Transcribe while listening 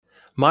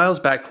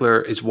Miles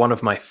Beckler is one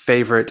of my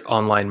favorite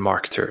online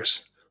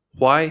marketers.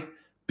 Why?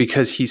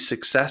 Because he's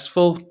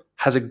successful,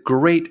 has a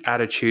great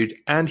attitude,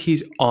 and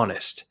he's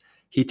honest.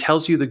 He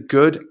tells you the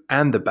good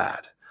and the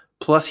bad.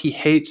 Plus, he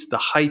hates the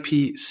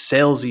hypey,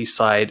 salesy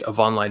side of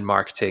online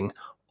marketing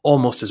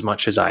almost as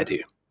much as I do.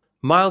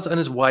 Miles and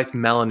his wife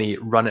Melanie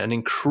run an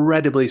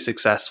incredibly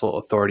successful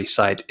authority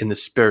site in the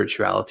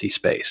spirituality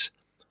space.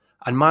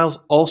 And Miles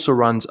also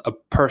runs a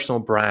personal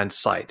brand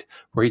site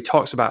where he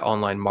talks about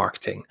online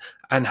marketing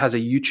and has a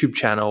YouTube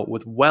channel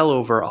with well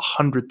over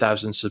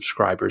 100,000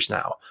 subscribers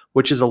now,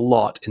 which is a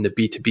lot in the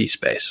B2B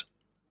space.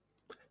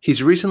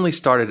 He's recently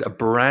started a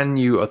brand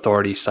new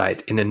authority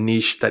site in a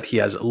niche that he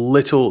has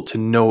little to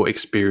no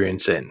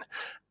experience in,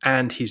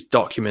 and he's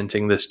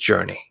documenting this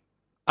journey.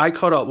 I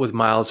caught up with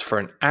Miles for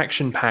an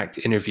action-packed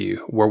interview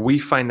where we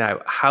find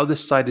out how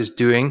this site is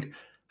doing,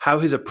 how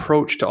his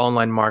approach to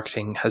online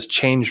marketing has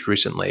changed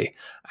recently,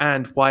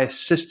 and why a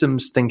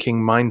systems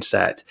thinking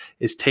mindset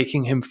is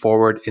taking him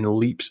forward in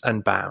leaps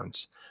and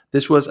bounds.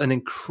 This was an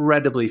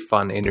incredibly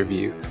fun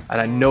interview, and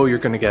I know you're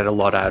going to get a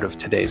lot out of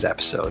today's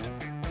episode.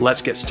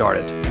 Let's get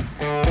started.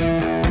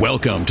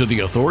 Welcome to the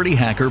Authority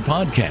Hacker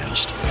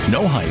Podcast.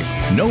 No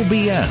hype, no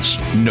BS,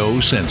 no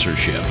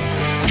censorship.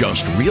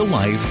 Just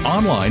real-life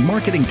online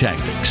marketing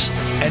tactics.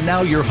 And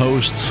now your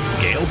hosts,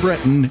 Gail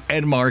Breton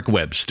and Mark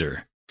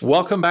Webster.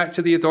 Welcome back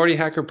to the Authority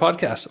Hacker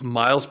Podcast,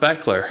 Miles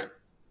Beckler.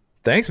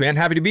 Thanks, man.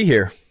 Happy to be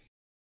here.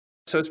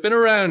 So it's been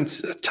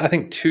around, I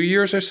think, 2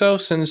 years or so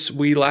since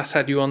we last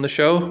had you on the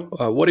show.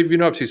 What have you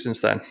been up to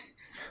since then?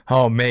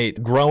 Oh,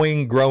 mate,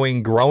 growing.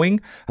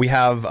 We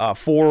have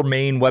 4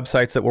 main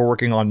websites that we're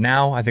working on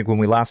now. I think when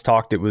we last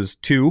talked, it was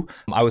 2.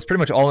 I was pretty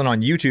much all in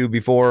on YouTube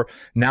before.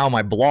 Now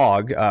my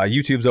blog,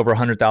 YouTube's over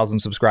 100,000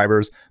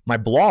 subscribers. My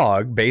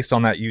blog, based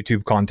on that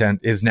YouTube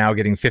content, is now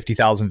getting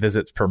 50,000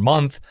 visits per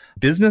month.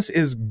 Business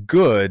is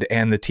good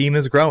and the team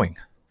is growing.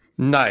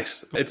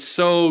 Nice. It's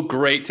so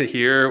great to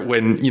hear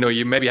when,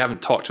 you maybe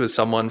haven't talked with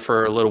someone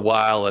for a little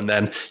while and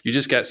then you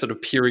just get sort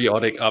of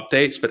periodic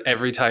updates, but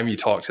every time you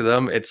talk to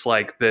them, it's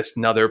like this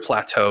another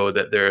plateau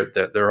that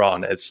they're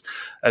on.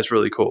 That's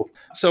really cool.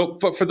 So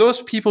for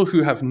those people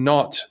who have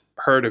not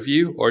heard of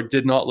you or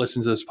did not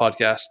listen to this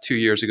podcast 2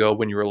 years ago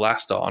when you were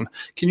last on,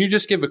 can you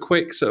just give a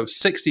quick sort of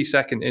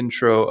 60-second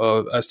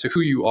intro as to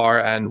who you are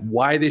and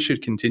why they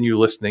should continue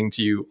listening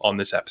to you on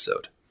this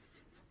episode?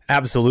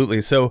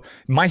 Absolutely. So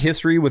my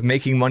history with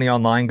making money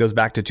online goes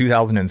back to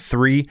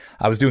 2003.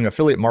 I was doing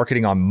affiliate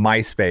marketing on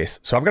MySpace.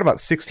 So I've got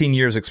about 16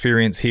 years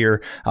experience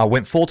here.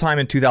 Went full-time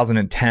in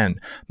 2010.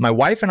 My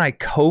wife and I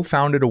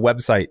co-founded a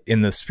website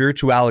in the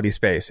spirituality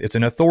space. It's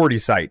an authority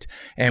site.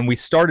 And we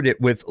started it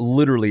with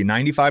literally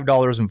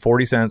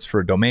 $95.40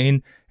 for a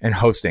domain and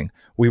hosting.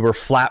 We were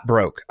flat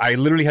broke. I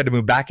literally had to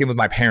move back in with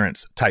my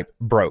parents type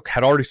broke.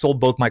 Had already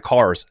sold both my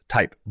cars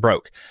type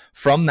broke.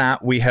 From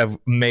that, we have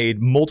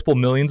made multiple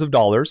millions of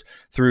dollars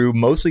through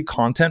mostly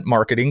content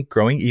marketing,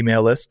 growing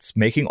email lists,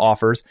 making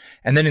offers.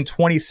 And then in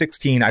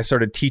 2016, I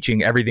started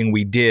teaching everything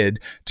we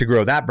did to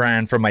grow that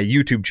brand from my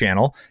YouTube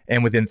channel.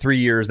 And within 3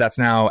 years, that's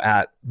now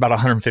at about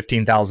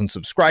 115,000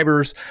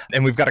 subscribers.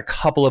 And we've got a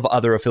couple of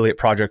other affiliate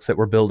projects that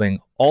we're building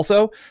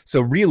also.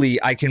 So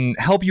really, I can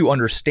help you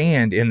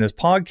understand in this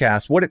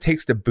podcast what it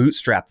takes to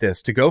bootstrap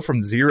this, to go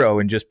from zero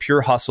and just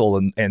pure hustle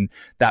and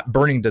that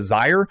burning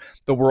desire.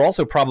 But we're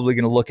also probably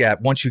going to look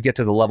at, once you get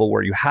to the level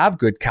where you have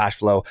good cash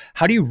flow,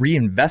 how do you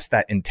reinvest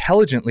that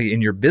intelligently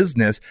in your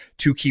business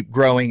to keep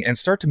growing and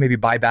start to maybe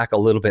buy back a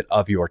little bit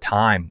of your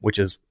time, which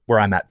is where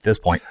I'm at this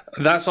point.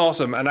 That's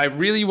awesome. And I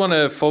really want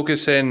to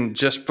focus in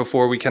just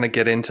before we kind of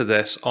get into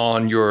this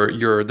on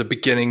the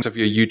beginnings of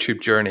your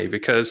YouTube journey,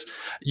 because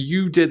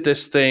you did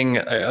this thing,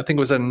 I think it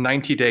was a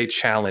 90-day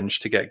challenge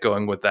to get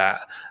going with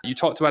that. You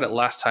talked about it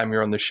last time you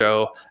were on the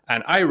show,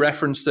 and I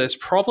reference this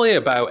probably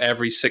about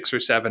every 6 or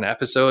 7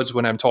 episodes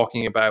when I'm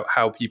talking about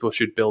how people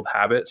should build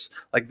habits.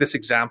 Like this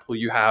example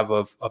you have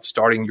of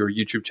starting your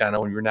YouTube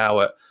channel and you're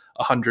now at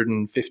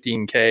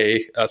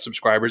 115K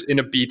subscribers in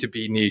a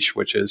B2B niche,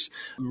 which is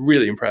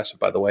really impressive,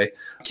 by the way.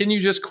 Can you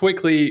just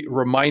quickly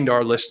remind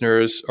our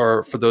listeners,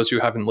 or for those who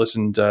haven't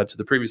listened to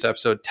the previous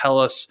episode, tell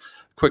us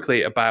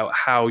quickly about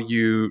how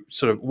you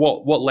sort of,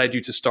 what led you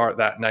to start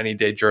that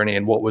 90-day journey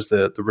and what was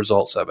the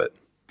results of it?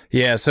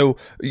 Yeah. So,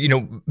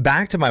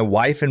 back to my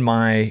wife and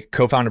my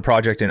co-founded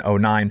project in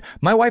 2009,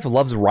 my wife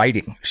loves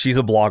writing. She's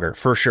a blogger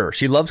for sure.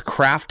 She loves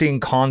crafting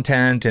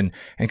content and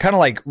kind of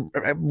like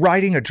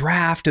writing a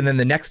draft. And then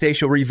the next day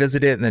she'll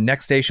revisit it. And the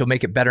next day she'll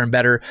make it better and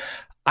better.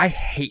 I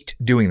hate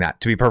doing that,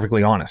 to be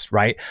perfectly honest,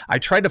 right? I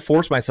tried to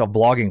force myself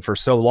blogging for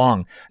so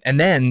long. And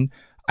then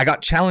I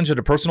got challenged at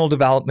a personal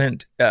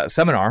development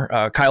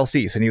seminar, Kyle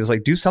Cease, and he was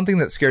like, do something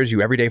that scares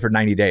you every day for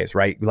 90 days,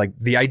 right? Like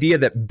the idea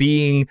that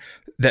being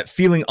that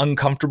feeling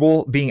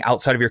uncomfortable, being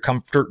outside of your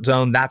comfort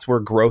zone, that's where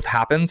growth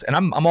happens. And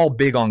I'm all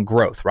big on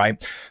growth,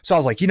 right? So I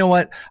was like, you know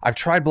what? I've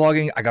tried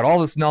blogging. I got all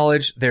this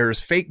knowledge. There's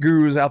fake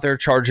gurus out there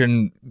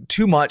charging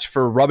too much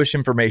for rubbish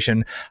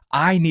information.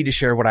 I need to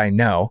share what I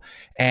know.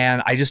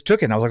 And I just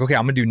took it and I was like, okay,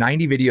 I'm going to do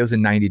 90 videos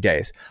in 90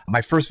 days.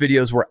 My first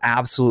videos were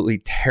absolutely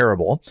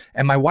terrible.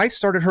 And my wife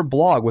started her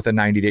blog with a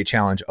 90-day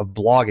challenge of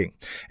blogging.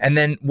 And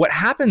then what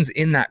happens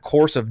in that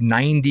course of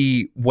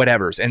 90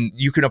 whatevers, and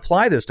you can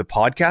apply this to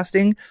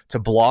podcasting, to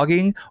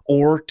blogging,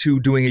 or to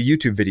doing a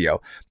YouTube video.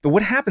 But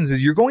what happens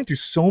is you're going through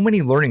so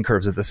many learning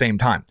curves at the same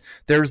time.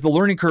 There's the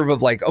learning curve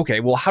of like, okay,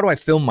 well, how do I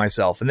film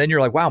myself? And then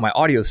you're like, wow, my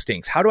audio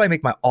stinks. How do I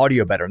make my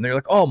audio better? And then you're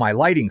like, oh, my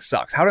lighting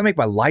sucks. How do I make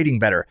my lighting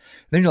better?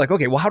 And then you're like,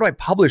 okay, well, how do I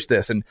publish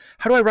this? And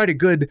how do I write a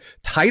good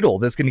title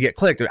that's going to get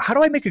clicked? How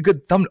do I make a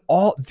good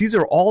thumbnail? These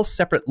are all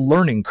separate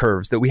learning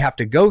curves that we have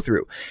to go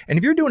through. And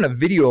if you're doing a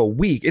video a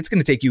week, it's going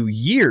to take you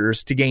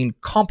years to gain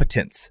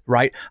competence,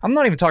 right? I'm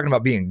not even talking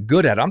about being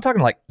good at it. I'm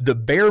talking like the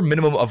bare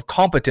minimum of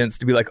competence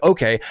to be like,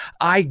 okay,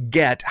 I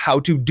get how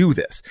to do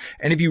this.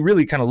 And if you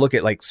really kind of look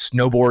at like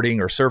snowboarding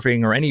or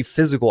surfing or any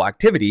physical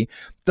activity,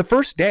 the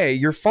first day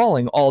you're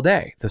falling all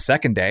day. The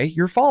second day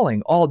you're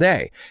falling all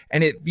day.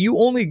 And if you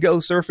only go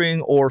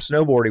surfing or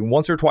snowboarding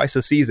once or twice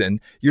a season,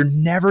 you're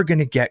never going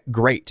to get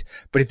great.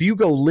 But if you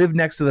go live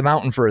next to the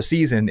mountain for a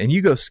season and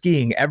you go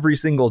skiing every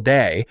single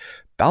day,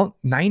 about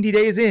 90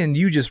 days in,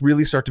 you just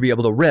really start to be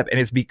able to rip. And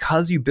it's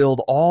because you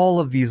build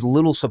all of these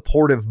little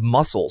supportive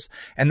muscles.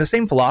 And the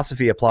same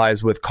philosophy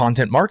applies with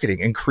content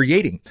marketing and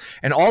creating.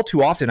 And all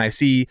too often I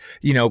see,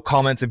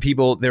 comments and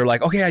people, they're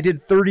like, okay, I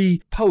did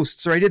 30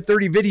 posts or I did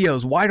 30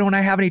 videos. Why don't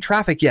I have any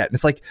traffic yet? And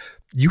it's like,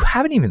 you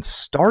haven't even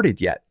started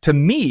yet. To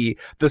me,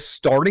 the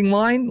starting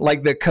line,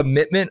 like the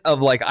commitment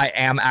of like, I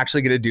am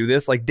actually going to do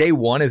this, like day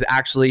one is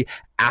actually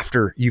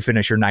after you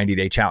finish your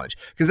 90-day challenge.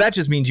 Because that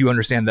just means you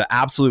understand the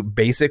absolute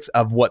basics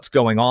of what's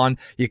going on.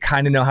 You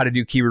kind of know how to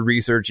do keyword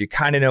research. You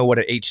kind of know what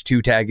an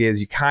H2 tag is.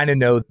 You kind of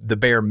know the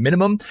bare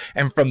minimum.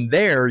 And from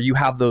there, you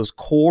have those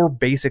core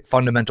basic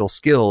fundamental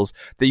skills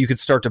that you could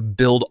start to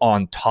build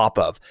on top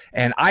of.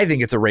 And I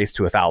think it's a race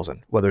to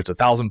 1,000, whether it's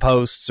 1,000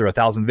 posts or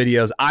 1,000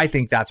 videos. I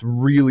think that's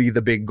really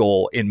the big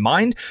goal in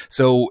mind.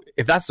 So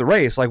if that's the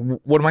race, like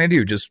what am I gonna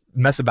do? Just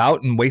mess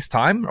about and waste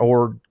time,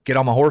 or get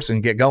on my horse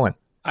and get going?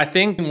 I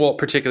think what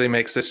particularly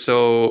makes this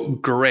so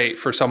great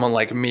for someone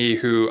like me,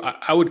 who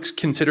I would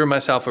consider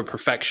myself a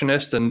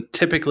perfectionist. And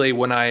typically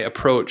when I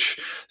approach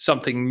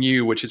something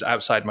new, which is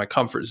outside my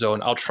comfort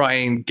zone, I'll try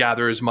and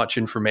gather as much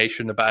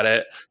information about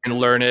it and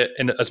learn it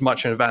in as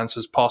much in advance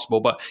as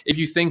possible. But if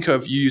you think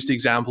of, you used the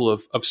example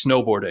of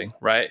snowboarding,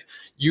 right?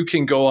 You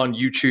can go on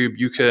YouTube,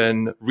 you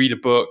can read a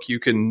book, you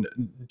can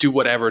do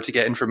whatever to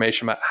get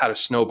information about how to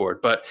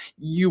snowboard, but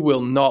you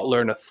will not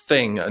learn a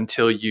thing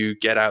until you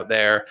get out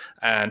there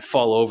and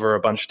fall over a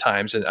bunch of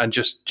times and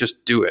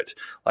just do it.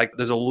 Like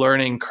there's a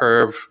learning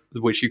curve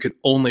which you can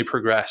only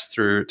progress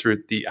through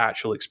the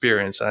actual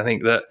experience. And I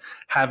think that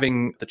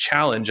having the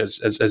challenge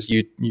as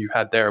you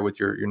had there with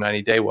your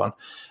 90-day one,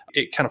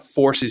 it kind of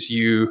forces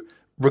you,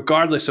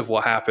 regardless of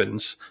what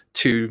happens,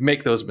 to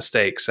make those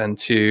mistakes and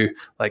to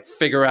like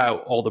figure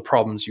out all the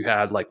problems you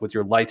had, like with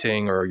your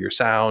lighting or your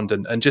sound,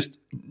 and just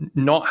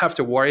not have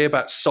to worry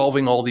about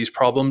solving all these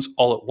problems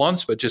all at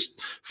once, but just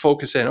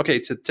focus in, okay,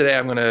 today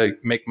I'm going to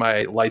make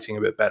my lighting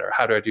a bit better.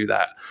 How do I do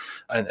that?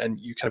 And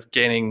you kind of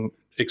gaining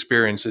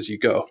experience as you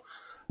go.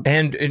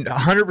 And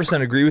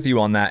 100% agree with you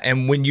on that.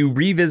 And when you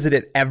revisit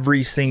it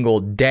every single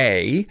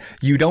day,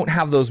 you don't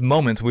have those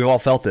moments. We've all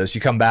felt this.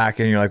 You come back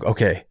and you're like,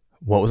 okay,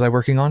 what was I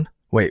working on?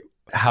 Wait,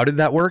 how did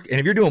that work? And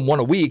if you're doing one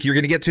a week, you're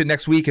going to get to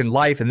next week and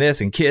life and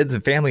this and kids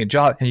and family and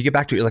job. And you get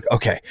back to it, you're like,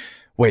 okay,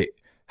 wait,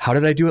 how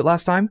did I do it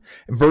last time?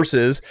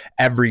 Versus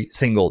every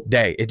single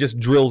day. It just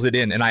drills it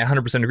in. And I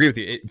 100% agree with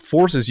you. It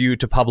forces you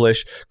to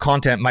publish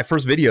content. My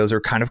first videos are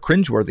kind of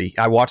cringeworthy.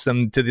 I watch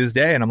them to this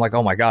day and I'm like,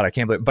 oh my God, I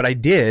can't believe it. But I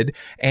did.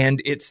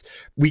 And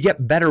we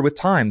get better with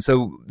time.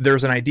 So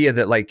there's an idea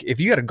that like, if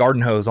you got a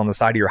garden hose on the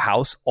side of your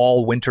house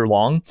all winter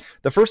long,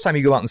 the first time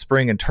you go out in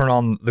spring and turn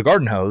on the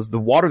garden hose, the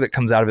water that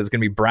comes out of it is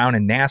going to be brown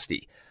and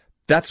nasty.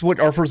 That's what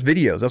our first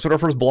videos, that's what our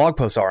first blog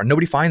posts are. And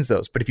nobody finds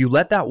those. But if you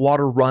let that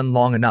water run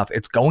long enough,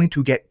 it's going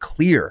to get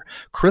clear,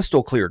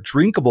 crystal clear,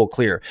 drinkable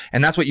clear.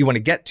 And that's what you want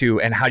to get to.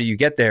 And how do you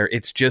get there?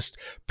 It's just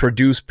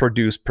produce.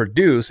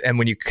 And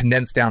when you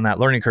condense down that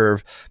learning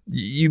curve,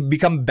 you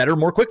become better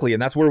more quickly.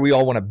 And that's where we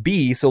all want to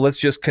be. So let's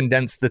just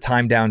condense the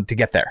time down to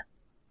get there.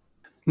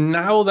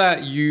 Now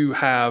that you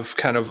have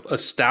kind of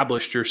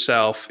established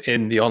yourself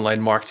in the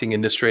online marketing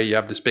industry, you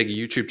have this big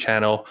YouTube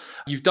channel,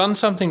 you've done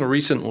something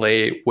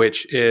recently,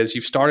 which is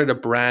you've started a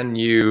brand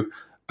new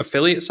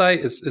affiliate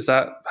site. Is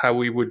that how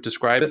we would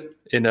describe it,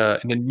 in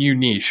a new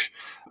niche?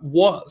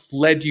 What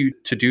led you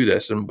to do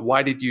this, and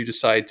why did you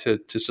decide to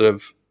sort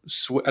of,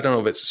 I don't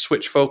know if it's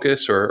switch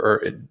focus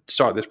or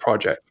start this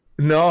project?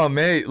 No,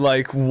 mate,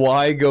 like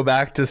why go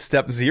back to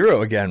step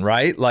zero again,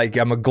 right? Like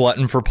I'm a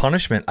glutton for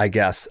punishment, I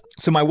guess.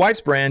 So my wife's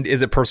brand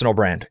is a personal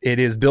brand. It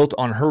is built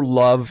on her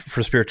love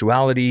for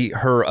spirituality,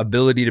 her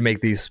ability to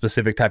make these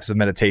specific types of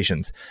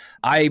meditations.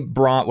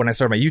 When I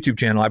started my YouTube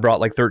channel, I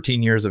brought like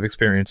 13 years of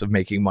experience of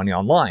making money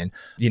online,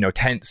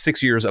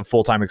 6 years of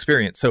full-time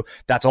experience. So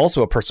that's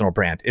also a personal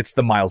brand. It's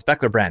the Miles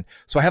Beckler brand.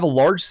 So I have a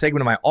large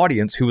segment of my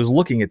audience who was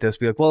looking at this,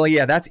 be like, well,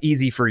 yeah, that's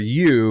easy for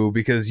you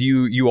because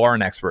you are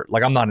an expert.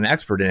 Like I'm not an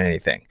expert in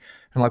anything.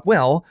 I'm like,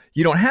 well,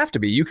 you don't have to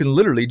be. You can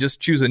literally just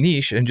choose a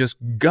niche and just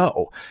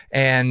go.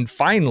 And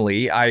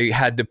finally, I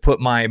had to put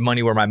my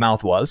money where my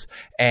mouth was,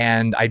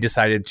 and I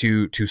decided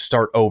to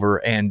start over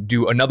and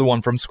do another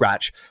one from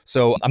scratch.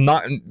 So I'm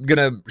not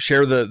gonna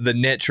share the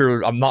niche,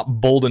 or I'm not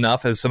bold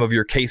enough as some of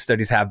your case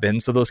studies have been.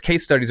 So those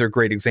case studies are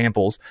great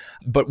examples.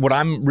 But what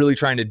I'm really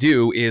trying to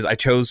do is I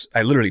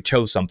literally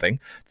chose something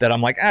that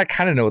I'm like, I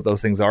kind of know what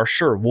those things are.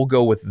 Sure, we'll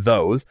go with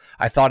those.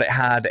 I thought it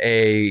had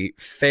a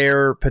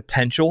fair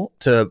potential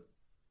to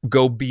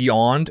go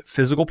beyond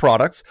physical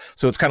products.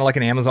 So it's kind of like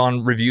an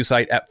Amazon review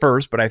site at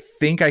first, but I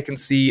think I can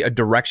see a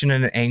direction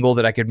and an angle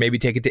that I could maybe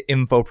take it to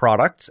info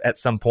products at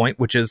some point,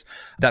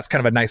 that's kind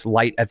of a nice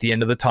light at the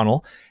end of the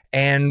tunnel.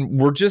 And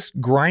we're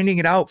just grinding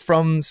it out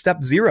from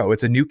step zero.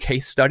 It's a new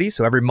case study.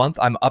 So every month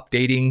I'm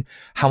updating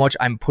how much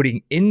I'm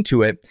putting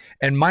into it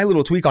and my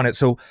little tweak on it.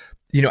 So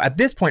at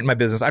this point in my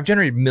business, I've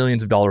generated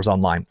millions of dollars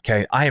online.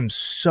 Okay. I am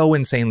so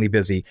insanely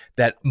busy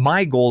that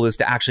my goal is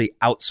to actually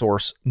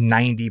outsource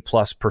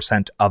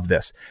 90+% of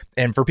this.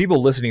 And for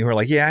people listening who are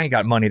like, yeah, I ain't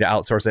got money to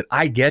outsource it.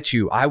 I get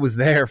you. I was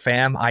there,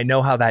 fam. I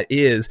know how that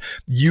is.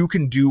 You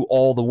can do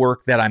all the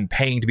work that I'm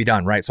paying to be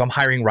done, right? So I'm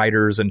hiring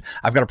writers and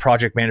I've got a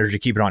project manager to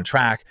keep it on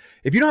track.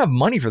 If you don't have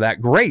money for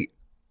that, great.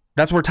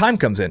 That's where time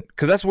comes in,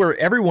 because that's where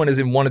everyone is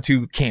in one of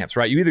two camps,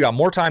 right? You either got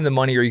more time than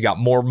money or you got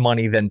more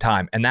money than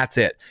time, and that's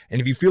it. And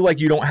if you feel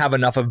like you don't have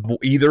enough of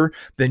either,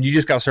 then you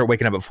just got to start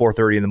waking up at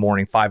 4:30 in the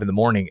morning, 5 in the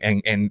morning,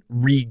 and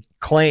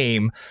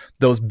reclaim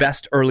those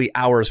best early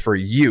hours for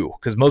you,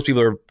 because most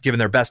people are giving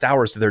their best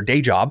hours to their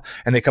day job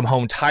and they come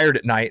home tired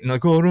at night and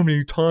like, oh, I don't have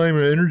any time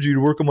or energy to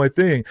work on my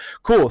thing.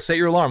 Cool. Set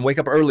your alarm, wake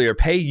up earlier,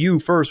 pay you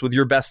first with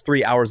your best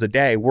 3 hours a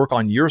day, work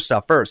on your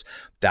stuff first.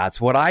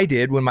 That's what I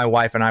did when my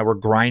wife and I were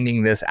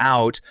grinding this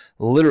out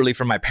literally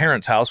from my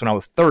parents' house when I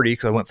was 30,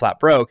 because I went flat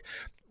broke.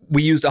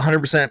 We used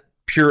 100%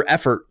 pure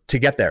effort to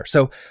get there.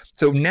 So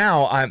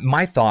now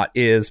my thought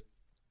is,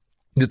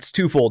 it's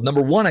twofold.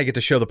 Number one, I get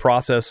to show the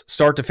process,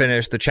 start to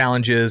finish, the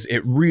challenges.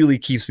 It really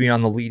keeps me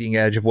on the leading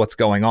edge of what's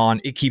going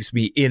on. It keeps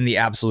me in the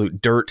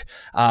absolute dirt,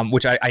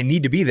 which I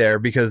need to be there,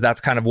 because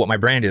that's kind of what my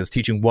brand is,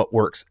 teaching what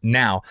works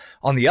now.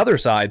 On the other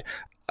side,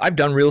 I've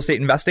done real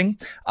estate investing.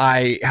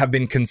 I have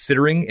been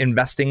considering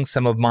investing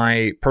some of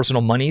my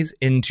personal monies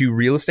into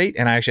real estate,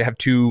 and I actually have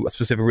 2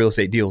 specific real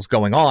estate deals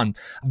going on.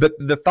 But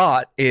the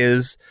thought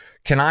is,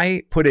 can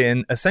I put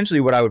in essentially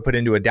what I would put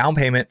into a down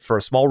payment for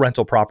a small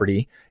rental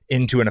property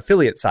into an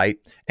affiliate site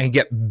and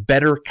get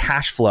better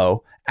cash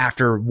flow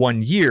after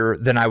 1 year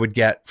than I would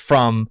get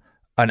from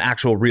an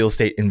actual real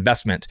estate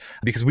investment?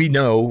 Because we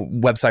know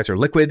websites are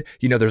liquid.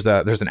 There's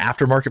an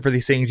aftermarket for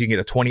these things. You can get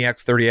a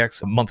 20x,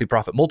 30x monthly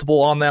profit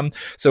multiple on them.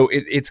 So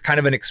it's kind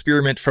of an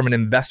experiment from an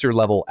investor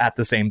level at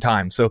the same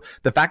time. So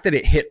the fact that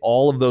it hit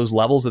all of those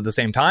levels at the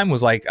same time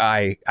was like,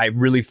 I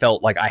really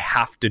felt like I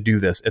have to do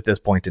this at this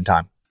point in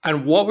time.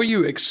 And what were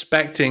you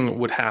expecting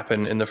would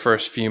happen in the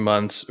first few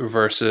months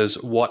versus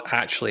what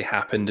actually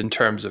happened in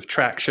terms of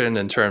traction,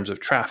 in terms of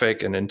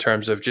traffic, and in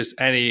terms of just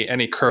any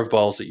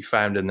curveballs that you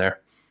found in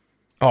there?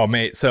 Oh,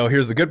 mate. So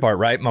here's the good part,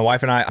 right? My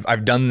wife and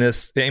I've done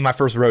this in my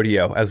first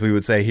rodeo, as we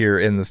would say here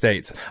in the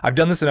States. I've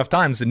done this enough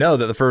times to know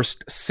that the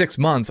first 6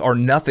 months are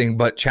nothing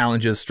but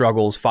challenges,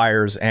 struggles,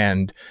 fires,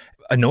 and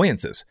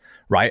annoyances,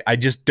 right? I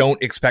just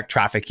don't expect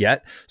traffic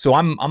yet. So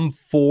I'm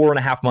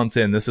 4.5 months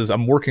in.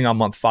 I'm working on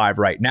month 5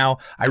 right now.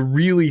 I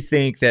really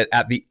think that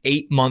at the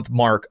 8-month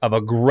mark of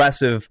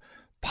aggressive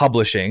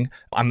publishing,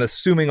 I'm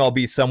assuming I'll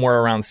be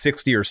somewhere around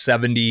 60 or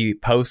 70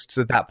 posts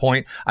at that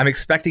point. I'm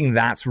expecting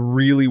that's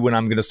really when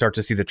I'm going to start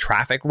to see the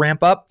traffic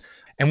ramp up.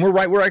 And we're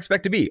right where I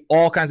expect to be.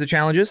 All kinds of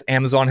challenges.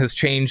 Amazon has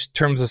changed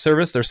terms of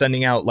service. They're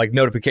sending out like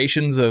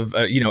notifications of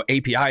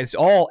APIs.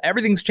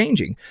 Everything's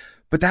changing.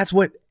 But that's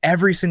what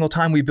every single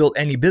time we built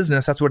any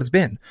business, that's what it's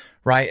been,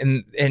 right?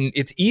 And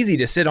it's easy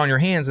to sit on your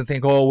hands and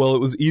think, oh, well, it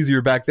was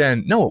easier back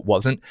then. No, it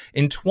wasn't.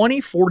 In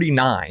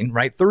 2049,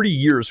 right, 30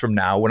 years from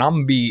now, when I'm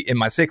going to be in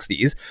my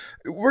 60s,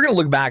 we're going to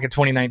look back at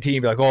 2019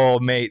 and be like, oh,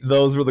 mate,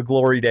 those were the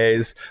glory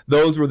days.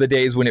 Those were the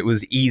days when it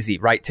was easy,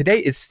 right? Today,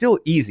 it's still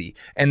easy.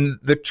 And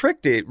the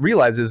trick to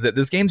realize is that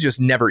this game's just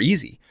never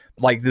easy.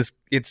 Like this,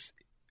 it's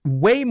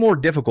way more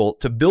difficult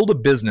to build a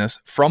business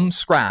from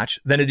scratch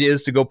than it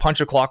is to go punch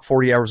a clock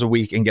 40 hours a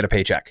week and get a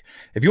paycheck.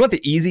 If you want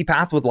the easy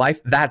path with life,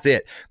 that's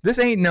it. This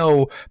ain't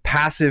no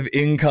passive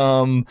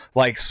income,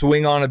 like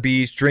swing on a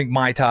beach, drink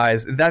Mai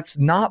Tais. That's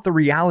not the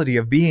reality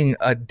of being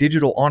a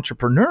digital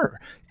entrepreneur.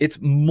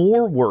 It's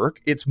more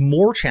work, it's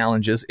more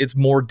challenges, it's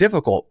more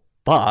difficult.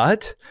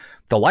 But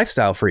the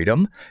lifestyle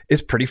freedom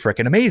is pretty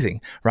freaking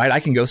amazing, right? I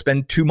can go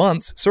spend 2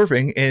 months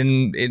surfing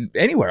in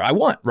anywhere I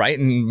want, right?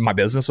 And my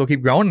business will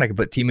keep growing and I can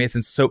put teammates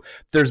in. So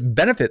there's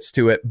benefits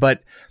to it,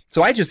 but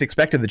so I just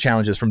expected the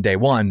challenges from day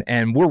one,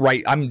 and we're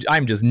right.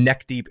 I'm just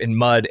neck deep in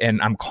mud, and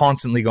I'm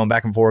constantly going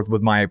back and forth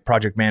with my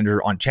project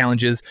manager on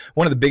challenges.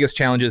 One of the biggest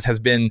challenges has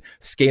been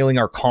scaling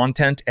our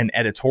content and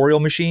editorial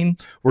machine.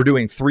 We're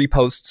doing 3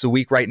 posts a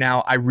week right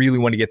now. I really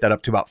want to get that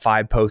up to about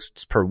 5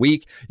 posts per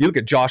week. You look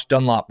at Josh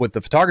Dunlop with the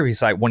photography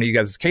site, one of you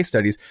guys' case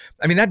studies.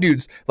 I mean, that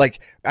dude's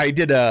like, I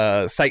did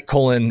a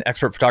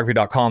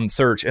site:/expertphotography.com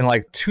search and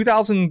like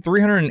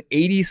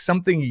 2,380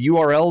 something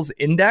URLs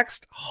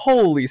indexed.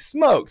 Holy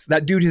smokes.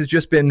 That dude has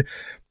just been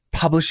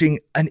publishing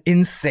an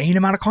insane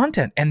amount of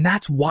content, and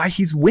that's why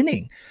he's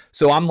winning.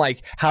 So I'm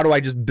like, how do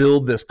I just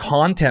build this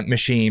content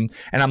machine?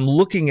 And I'm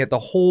looking at the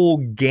whole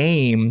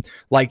game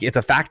like it's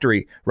a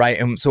factory, right?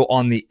 And so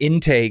on the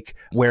intake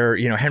where,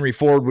 Henry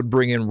Ford would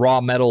bring in raw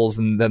metals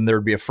and then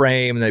there'd be a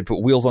frame and they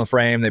put wheels on the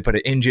frame, they put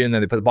an engine, then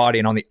they put the body.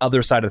 And on the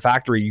other side of the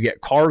factory, you get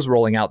cars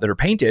rolling out that are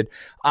painted.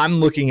 I'm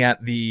looking at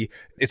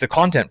it's a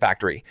content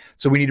factory.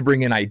 So we need to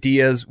bring in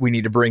ideas. We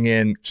need to bring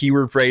in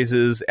keyword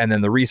phrases and then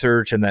the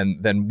research and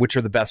then which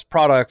are the best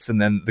products and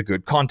then the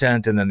good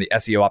content and then the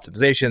SEO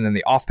optimization and then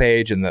the off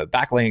page and the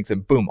backlinks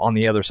and boom on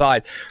the other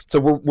side. So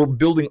we're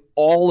building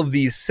all of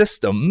these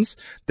systems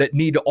that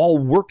need to all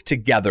work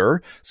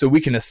together so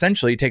we can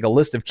essentially take a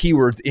list of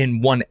keywords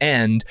in one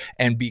end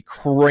and be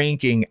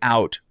cranking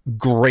out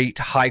great,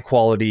 high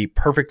quality,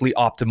 perfectly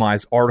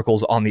optimized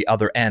articles on the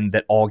other end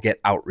that all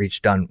get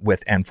outreach done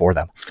with and for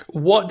them.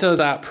 What does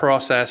that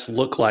process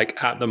look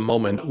like at the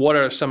moment? What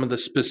are some of the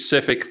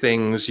specific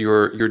things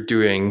you're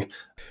doing?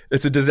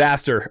 It's a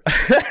disaster.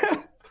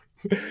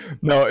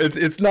 No,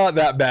 it's not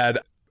that bad.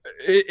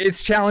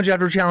 It's challenge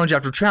after challenge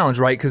after challenge,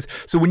 right? Because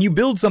so when you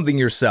build something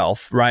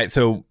yourself, right?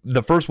 So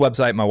the first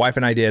website my wife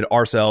and I did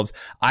ourselves,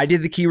 I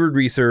did the keyword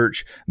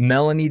research,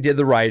 Melanie did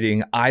the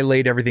writing, I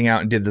laid everything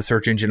out and did the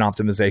search engine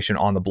optimization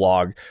on the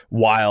blog.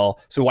 While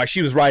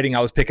she was writing,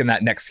 I was picking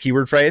that next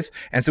keyword phrase.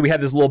 And so we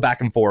had this little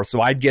back and forth.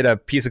 So I'd get a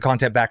piece of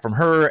content back from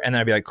her and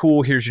then I'd be like,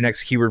 cool, here's your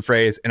next keyword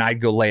phrase. And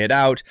I'd go lay it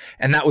out.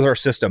 And that was our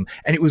system.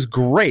 And it was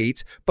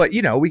great, but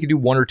we could do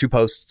 1 or 2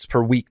 posts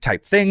per week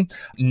type thing.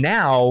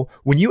 Now,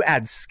 when you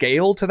add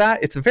scale to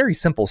that, it's a very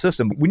simple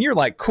system. When you're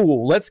like,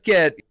 cool, let's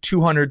get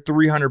 200,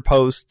 300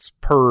 posts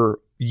per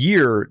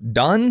year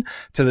done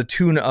to the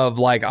tune of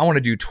like, I want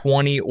to do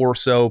 20 or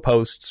so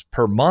posts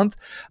per month.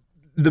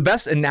 The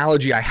best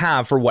analogy I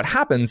have for what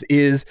happens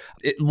is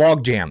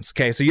log jams.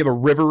 Okay, so you have a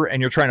river and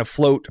you're trying to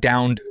float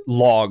down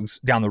logs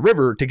down the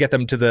river to get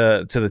them to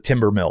the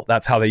timber mill.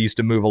 That's how they used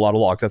to move a lot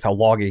of logs. That's how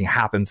logging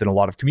happens in a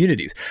lot of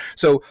communities.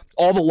 So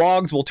all the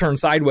logs will turn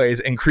sideways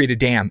and create a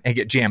dam and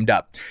get jammed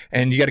up.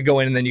 And you got to go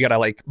in and then you got to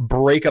like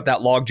break up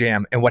that log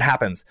jam. And what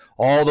happens?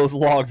 All those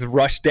logs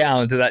rush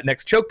down to that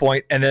next choke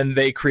point and then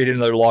they create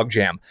another log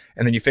jam.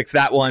 And then you fix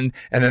that one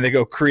and then they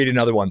go create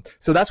another one.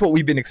 So that's what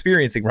we've been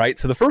experiencing, right?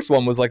 So the first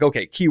one was like,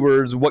 okay,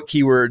 keywords, what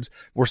keywords?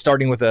 We're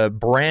starting with a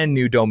brand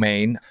new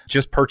domain.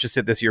 Just purchased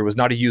it this year. It was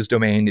not a used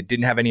domain. It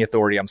didn't have any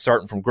authority. I'm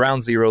starting from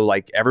ground zero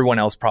like everyone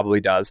else probably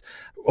does.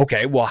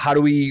 Okay, well, how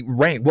do we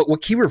rank?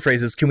 What keyword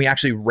phrases can we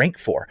actually rank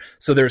for?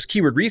 So there's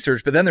keyword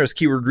research, but then there's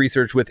keyword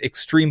research with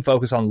extreme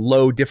focus on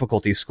low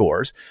difficulty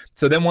scores.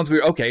 So then once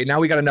now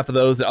we got enough of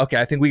those. Okay,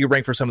 I think we could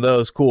rank for some of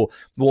those. Cool.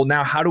 Well,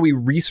 now how do we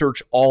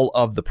research all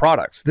of the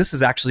products? This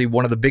is actually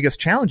one of the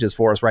biggest challenges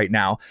for us right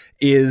now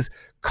is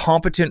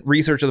competent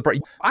research of the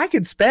product. I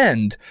could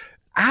spend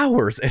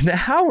hours and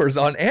hours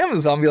on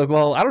Amazon and be like,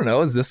 well, I don't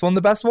know, is this one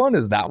the best one?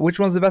 Which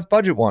one's the best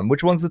budget one?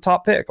 Which one's the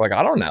top pick? Like,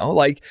 I don't know.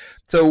 Like,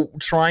 so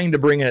trying to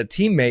bring in a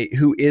teammate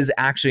who is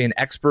actually an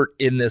expert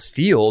in this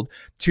field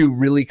to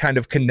really kind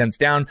of condense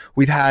down.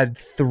 We've had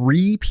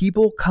 3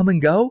 people come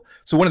and go.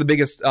 So one of the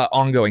biggest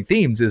ongoing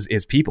themes is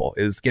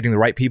getting the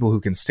right people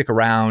who can stick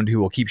around, who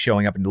will keep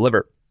showing up and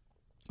deliver.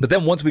 But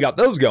then once we got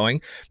those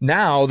going,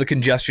 now the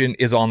congestion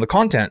is on the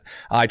content.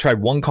 I tried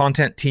one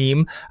content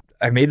team.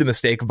 I made the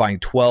mistake of buying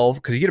 12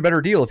 because you get a better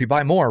deal if you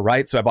buy more,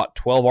 right? So I bought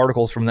 12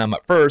 articles from them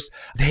at first.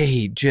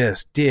 They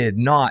just did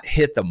not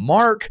hit the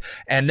mark.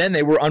 And then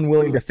they were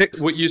unwilling to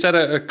fix. What you said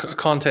a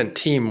content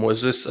team.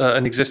 Was this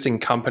an existing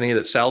company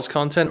that sells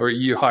content or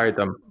you hired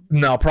them?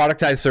 No,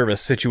 productized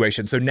service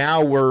situation. So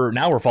now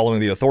we're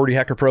following the Authority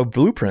Hacker Pro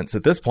blueprints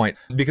at this point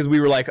because we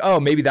were like, oh,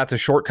 maybe that's a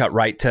shortcut,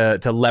 right?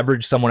 To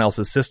leverage someone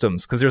else's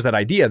systems. Because there's that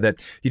idea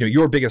that,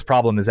 your biggest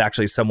problem is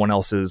actually someone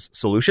else's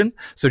solution.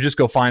 So just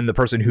go find the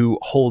person who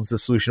holds the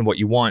solution of what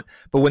you want.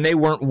 But when they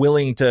weren't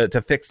willing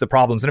to fix the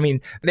problems, and I mean,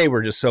 they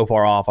were just so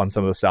far off on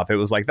some of the stuff. It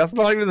was like, that's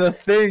not even the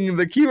thing,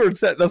 the keyword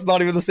set, that's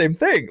not even the same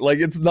thing. Like,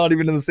 it's not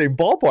even in the same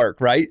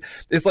ballpark, right?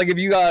 It's like if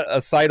you got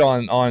a site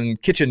on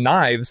kitchen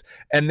knives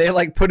and they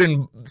like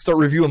start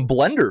reviewing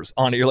blenders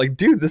on it. You're like,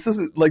 dude, this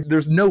is like,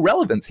 there's no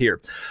relevance here.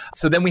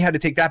 So then we had to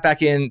take that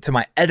back into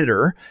my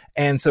editor.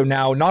 And so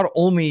now not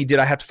only did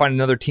I have to find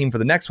another team for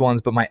the next ones,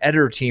 but my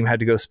editor team had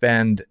to go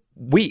spend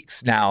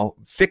weeks now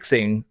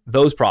fixing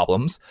those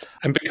problems.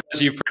 And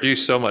because you've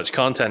produced so much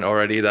content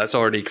already, that's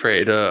already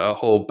created a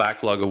whole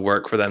backlog of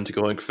work for them to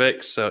go and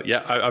fix. So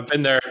yeah, I've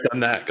been there, done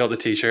that, got the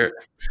t-shirt.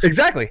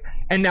 Exactly.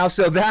 And now,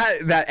 so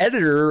that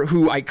editor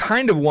who I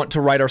kind of want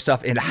to write our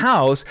stuff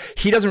in-house,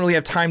 he doesn't really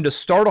have time to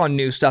start on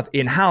new stuff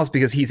in-house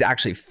because he's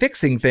actually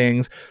fixing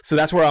things. So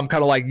that's where I'm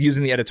kind of like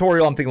using the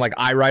editorial. I'm thinking like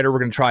iWriter, we're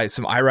going to try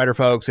some iWriter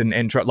folks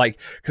and try, like,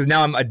 because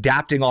now I'm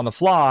adapting on the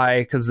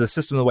fly because the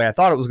system, the way I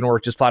thought it was going to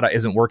work, just flat out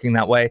isn't working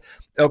that way.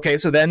 Okay,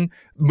 so then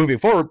moving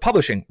forward,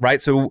 publishing, right?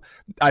 So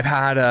I've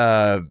had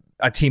a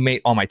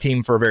teammate on my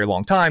team for a very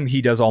long time.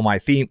 He does all my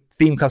theme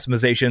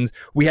customizations.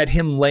 We had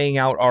him laying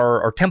out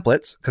our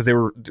templates because they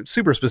were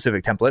super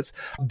specific templates.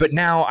 But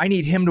now I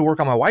need him to work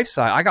on my wife's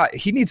side.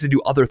 He needs to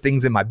do other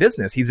things in my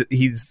business.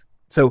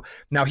 So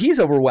now he's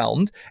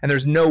overwhelmed and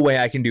there's no way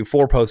I can do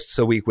 4 posts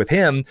a week with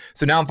him.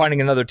 So now I'm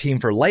finding another team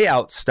for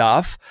layout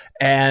stuff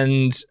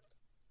and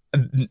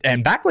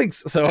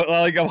backlinks. So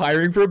like I'm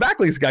hiring for a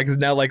backlinks guy because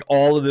now like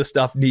all of this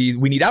stuff we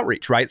need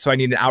outreach, right? So I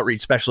need an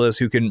outreach specialist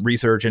who can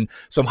research. And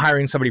so I'm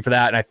hiring somebody for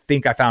that. And I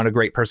think I found a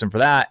great person for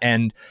that.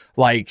 And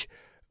like,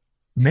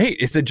 mate,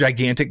 it's a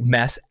gigantic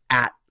mess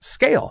at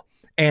scale.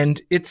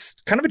 And it's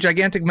kind of a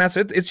gigantic mess.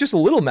 It's just a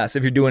little mess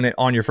if you're doing it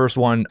on your first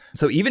one.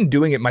 So even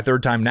doing it my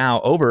third time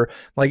now over,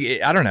 like,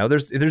 I don't know,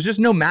 there's just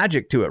no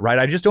magic to it, right?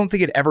 I just don't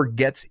think it ever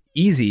gets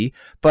easy.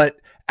 But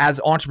as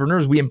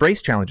entrepreneurs, we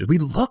embrace challenges. We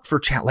look for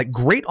like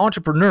great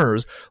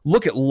entrepreneurs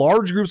look at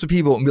large groups of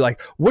people and be like,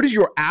 what is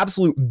your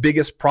absolute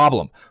biggest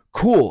problem?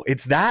 Cool.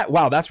 It's that.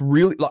 Wow. That's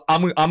really,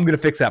 I'm going to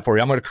fix that for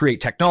you. I'm going to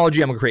create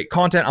technology. I'm going to create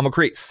content. I'm going to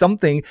create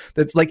something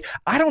that's like,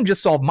 I don't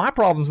just solve my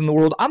problems in the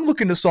world. I'm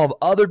looking to solve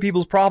other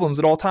people's problems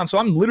at all times. So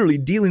I'm literally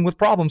dealing with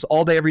problems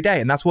all day, every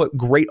day. And that's what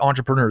great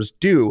entrepreneurs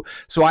do.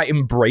 So I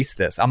embrace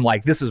this. I'm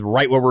like, this is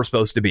right where we're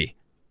supposed to be.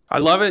 I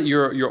love it.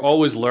 You're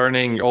always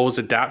learning, you're always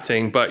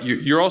adapting, but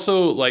you're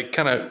also like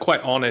kind of quite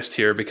honest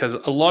here because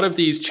a lot of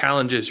these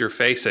challenges you're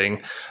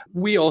facing,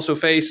 we also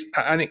face.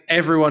 I think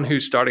everyone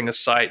who's starting a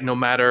site, no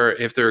matter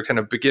if they're kind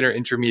of beginner,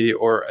 intermediate,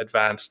 or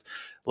advanced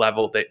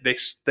level,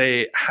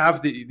 they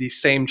have these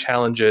same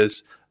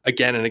challenges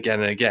again and again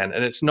and again.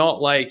 And it's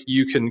not like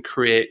you can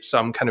create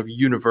some kind of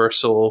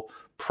universal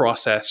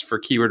process for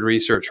keyword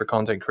research or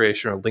content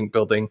creation or link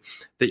building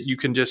that you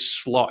can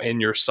just slot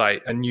in your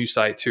site, a new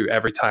site to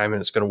every time,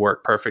 and it's going to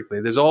work perfectly.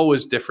 There's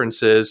always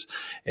differences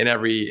in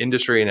every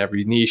industry and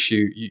every niche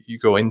you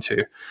go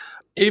into.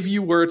 If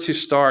you were to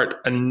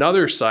start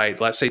another site,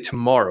 let's say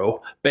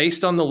tomorrow,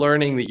 based on the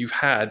learning that you've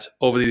had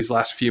over these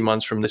last few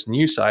months from this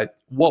new site,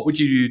 what would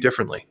you do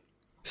differently?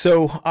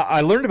 So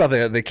I learned about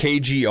the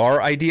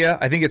KGR idea.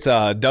 I think it's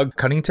Doug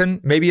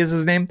Cunnington, maybe is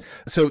his name.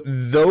 So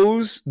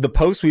the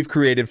posts we've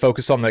created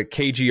focused on the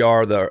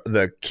KGR,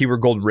 the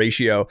keyword golden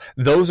ratio,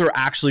 those are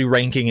actually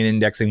ranking and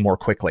indexing more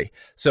quickly.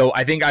 So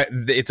I think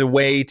it's a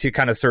way to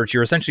kind of search.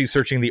 You're essentially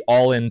searching the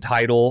all-in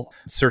title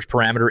search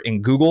parameter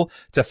in Google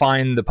to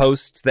find the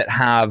posts that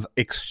have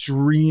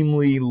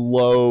extremely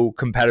low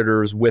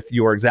competitors with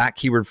your exact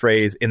keyword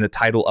phrase in the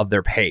title of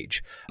their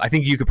page. I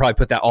think you could probably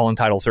put that all-in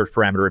title search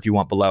parameter if you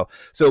want below.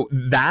 So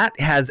that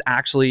has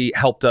actually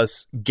helped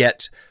us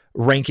get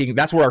ranking.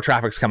 That's where our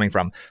traffic's coming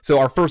from. So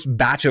our first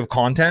batch of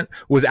content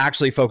was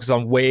actually focused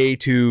on way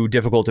too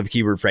difficult of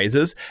keyword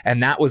phrases.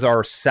 And that was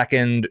our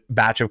second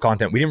batch of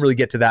content. We didn't really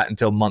get to that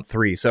until month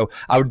 3. So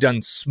I would have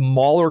done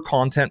smaller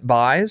content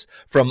buys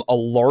from a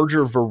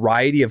larger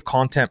variety of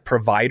content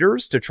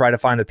providers to try to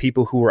find the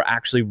people who were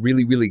actually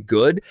really, really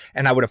good.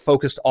 And I would have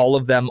focused all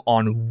of them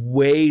on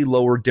way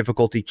lower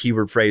difficulty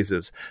keyword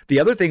phrases. The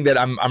other thing that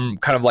I'm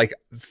kind of like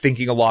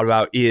thinking a lot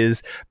about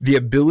is the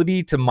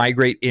ability to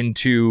migrate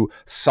into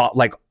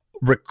like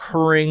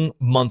recurring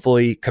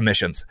monthly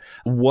commissions.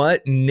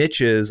 What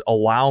niches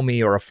allow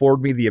me or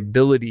afford me the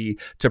ability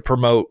to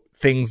promote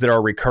things that are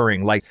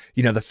recurring, like,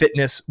 you know, the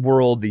fitness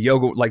world, the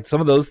yoga, like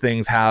some of those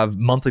things have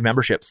monthly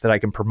memberships that I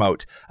can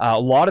promote. A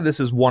lot of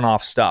this is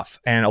one-off stuff,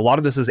 and a lot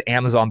of this is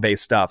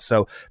Amazon-based stuff.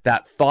 So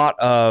that thought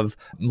of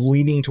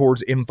leaning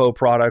towards info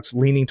products,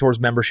 leaning towards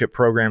membership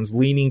programs,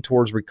 leaning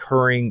towards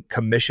recurring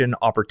commission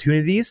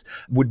opportunities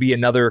would be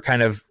another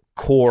kind of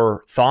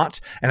core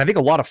thought. And I think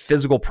a lot of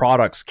physical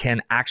products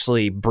can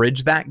actually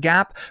bridge that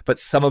gap, but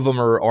some of them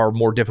are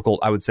more difficult,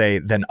 I would say,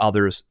 than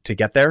others to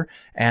get there.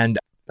 And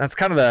that's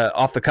kind of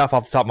off the top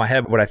of my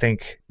head, what I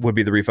think would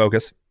be the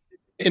refocus.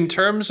 In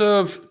terms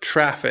of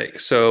traffic,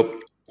 so,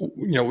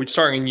 you know, we're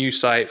starting a new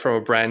site from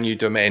a brand new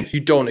domain. You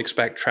don't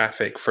expect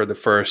traffic for the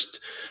first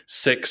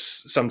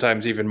 6,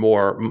 sometimes even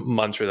more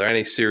months, or there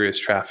any serious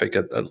traffic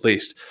at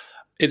least.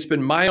 It's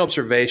been my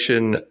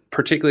observation,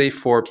 particularly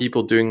for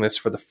people doing this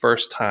for the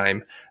first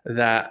time,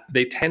 that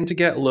they tend to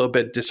get a little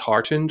bit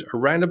disheartened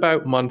around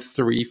about month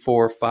 3,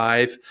 4,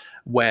 5,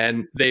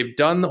 when they've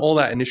done all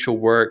that initial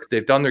work,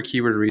 they've done their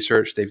keyword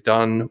research, they've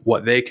done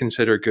what they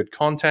consider good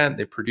content,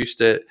 they've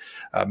produced it.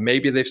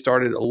 Maybe they've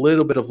started a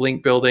little bit of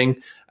link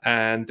building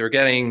and they're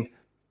getting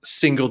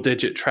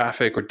single-digit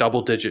traffic or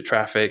double-digit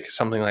traffic,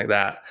 something like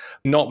that.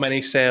 Not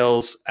many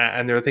sales,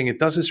 and they're thinking,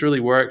 does this really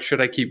work?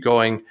 Should I keep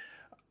going?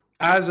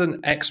 As an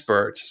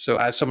expert, so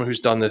as someone who's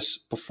done this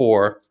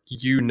before,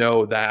 you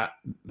know that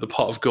the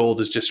pot of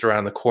gold is just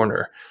around the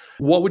corner.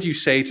 What would you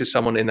say to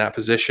someone in that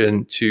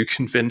position to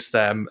convince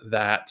them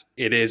that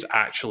it is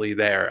actually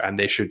there and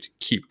they should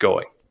keep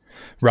going?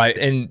 Right.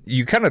 And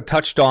you kind of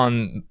touched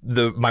on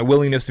my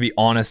willingness to be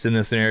honest in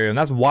this scenario. And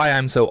that's why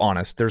I'm so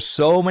honest. There's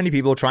so many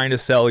people trying to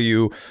sell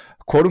you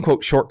quote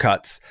unquote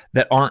shortcuts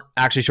that aren't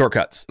actually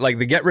shortcuts. Like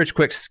the get rich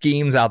quick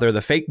schemes out there,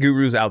 the fake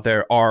gurus out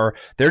there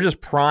they're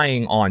just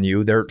prying on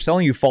you. They're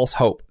selling you false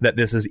hope that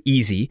this is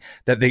easy,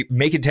 that they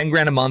make it 10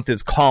 grand a month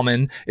is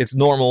common, it's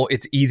normal,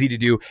 it's easy to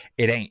do.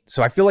 It ain't.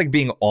 So I feel like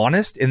being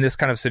honest in this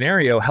kind of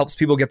scenario helps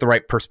people get the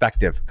right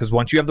perspective, because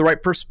once you have the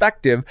right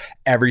perspective,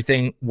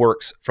 everything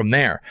works from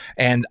there.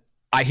 And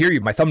I hear you.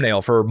 My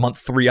thumbnail for month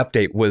 3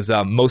 update was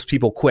most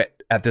people quit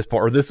at this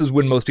point, or this is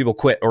when most people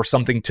quit, or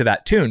something to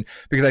that tune,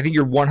 because I think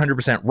you're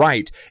 100%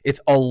 right. It's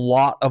a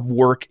lot of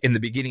work in the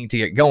beginning to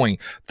get going.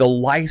 The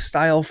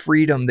lifestyle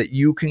freedom that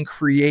you can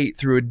create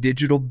through a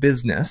digital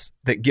business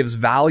that gives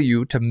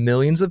value to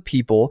millions of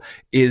people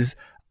is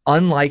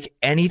unlike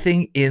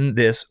anything in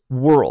this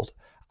world.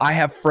 I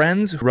have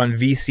friends who run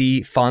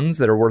VC funds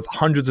that are worth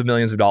hundreds of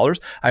millions of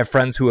dollars. I have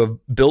friends who have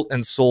built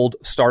and sold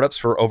startups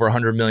for over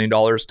 $100 million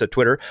to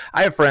Twitter.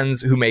 I have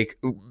friends who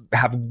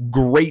have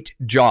great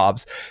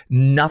jobs.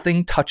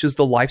 Nothing touches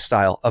the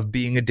lifestyle of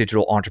being a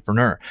digital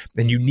entrepreneur.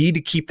 And you need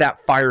to keep that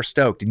fire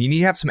stoked. And you need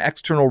to have some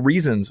external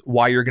reasons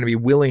why you're going to be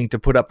willing to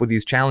put up with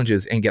these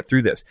challenges and get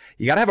through this.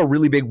 You got to have a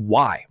really big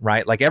why,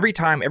 right? Like every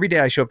day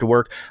I show up to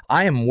work,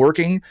 I am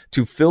working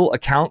to fill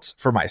accounts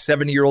for my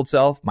 70-year-old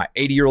self, my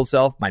 80-year-old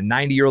self, my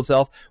 90-year-old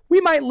self.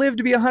 We might live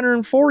to be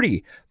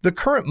 140. The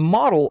current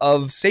model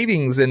of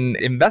savings and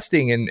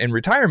investing and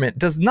retirement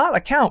does not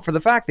account for the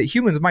fact that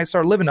humans might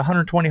start living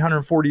 120,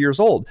 140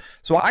 years old.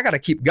 So I got to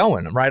keep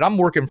going, right? I'm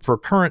working for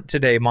current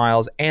today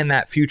miles and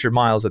that future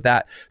miles at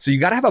that. So you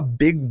got to have a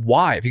big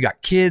why. If you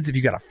got kids, if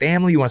you got a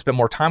family, you want to spend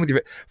more time with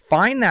your,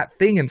 find that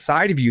thing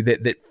inside of you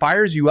that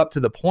fires you up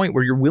to the point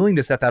where you're willing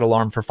to set that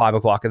alarm for 5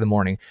 o'clock in the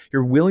morning.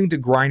 You're willing to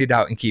grind it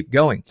out and keep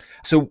going.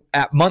 So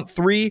at month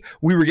 3,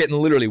 we were getting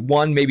literally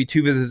 1, maybe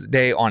 2 visits a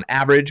day on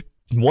average.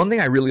 One thing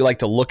I really like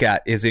to look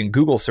at is in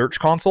Google Search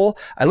Console,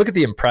 I look at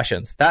the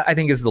impressions. That I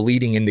think is the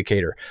leading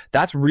indicator.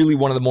 That's really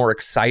one of the more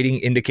exciting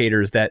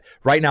indicators that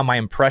right now my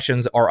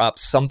impressions are up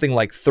something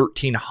like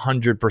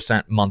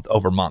 1,300% month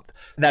over month.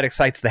 That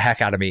excites the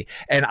heck out of me.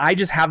 And I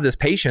just have this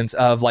patience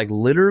of like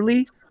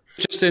literally.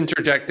 Just to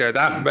interject there,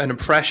 that an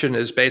impression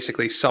is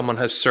basically someone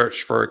has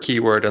searched for a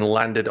keyword and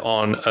landed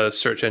on a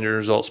search engine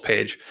results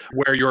page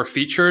where you're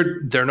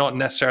featured. They're not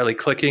necessarily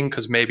clicking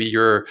because maybe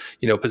you're,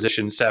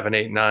 position 7,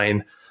 8,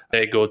 9.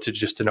 They go to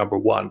just to number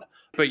 1.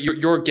 But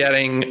you're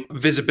getting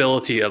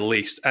visibility at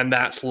least, and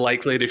that's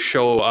likely to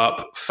show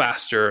up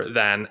faster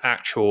than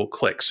actual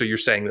clicks. So you're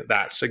saying that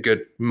that's a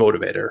good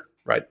motivator,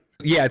 right?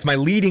 Yeah, it's my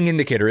leading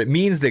indicator. It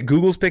means that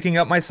Google's picking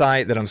up my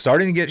site, that I'm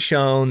starting to get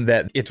shown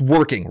that it's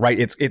working, right?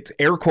 It's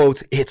air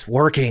quotes, it's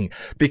working,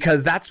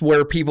 because that's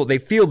where people, they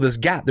feel this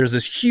gap. There's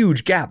this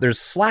huge gap. There's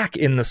slack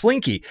in the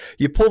slinky.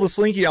 You pull the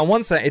slinky on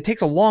one side, it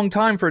takes a long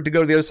time for it to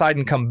go to the other side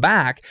and come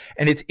back.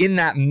 And it's in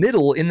that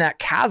middle, in that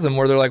chasm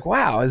where they're like,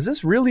 wow, is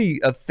this really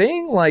a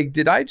thing? Like,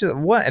 did I just,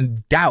 what?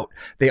 And doubt.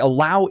 They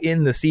allow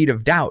in the seed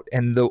of doubt.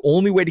 And the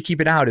only way to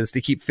keep it out is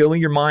to keep filling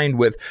your mind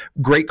with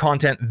great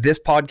content. This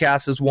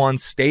podcast is one.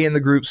 Stay in the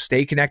group,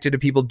 stay connected to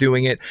people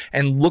doing it,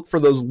 and look for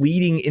those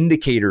leading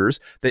indicators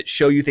that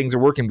show you things are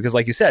working. Because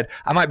like you said,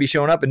 I might be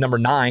showing up at number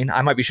 9,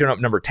 I might be showing up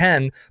number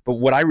 10, but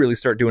what I really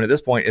start doing at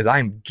this point is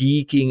I'm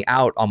geeking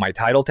out on my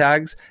title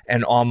tags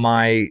and on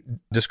my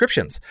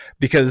descriptions,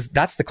 because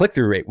that's the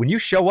click-through rate. When you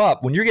show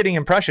up, when you're getting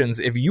impressions,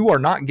 if you are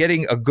not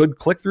getting a good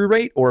click-through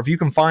rate, or if you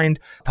can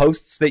find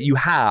posts that you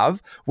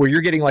have where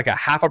you're getting like a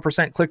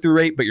 0.5% click-through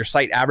rate, but your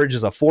site average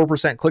is a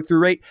 4% click-through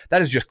rate,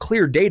 that is just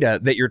clear data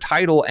that your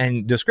title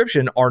and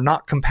description are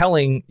not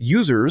compelling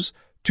users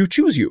to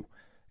choose you.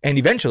 And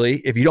eventually,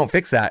 if you don't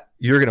fix that,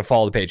 you're going to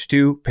fall to page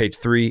 2, page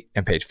 3,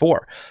 and page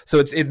 4.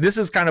 So this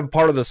is kind of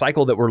part of the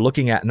cycle that we're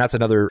looking at. And that's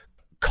another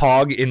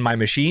cog in my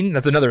machine.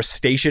 That's another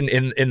station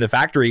in the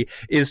factory,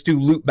 is to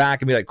loop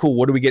back and be like, cool,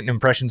 what are we getting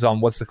impressions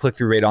on? What's the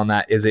click-through rate on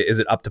that? Is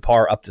it up to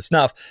par, up to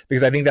snuff?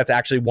 Because I think that's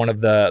actually one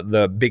of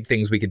the big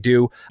things we could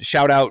do.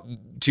 Shout out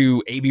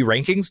to A/B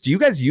rankings. Do you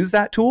guys use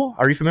that tool?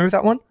 Are you familiar with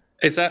that one?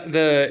 Is that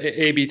the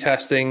A/B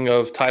testing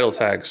of title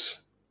tags?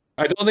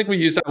 I don't think we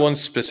use that one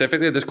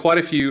specifically. There's quite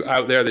a few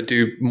out there that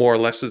do more or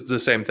less the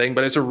same thing,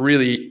 but it's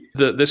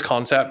this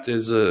concept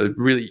is a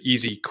really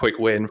easy, quick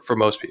win for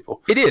most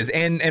people. It is.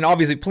 And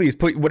obviously, please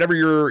put whatever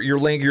your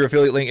link, your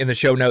affiliate link in the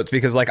show notes,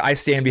 because like I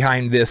stand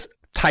behind this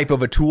type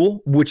of a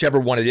tool, whichever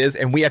one it is.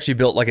 And we actually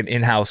built like an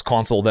in-house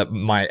console that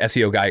my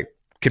SEO guy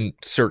can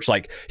search,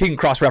 like he can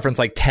cross-reference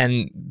like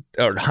 10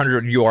 or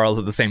 100 URLs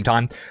at the same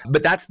time.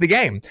 But that's the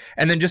game.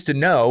 And then just to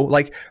know,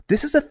 like,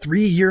 this is a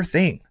 3-year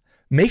thing.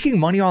 making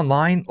money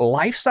online,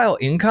 lifestyle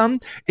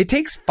income, it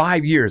takes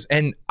 5 years.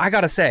 And I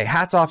got to say,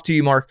 hats off to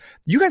you, Mark.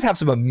 You guys have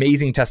some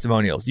amazing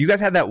testimonials. You guys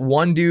had that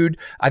one dude,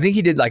 I think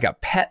he did like a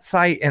pet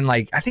site, and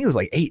like, I think it was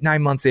like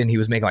 8-9 months in, he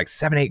was making like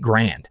 7-8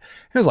 grand.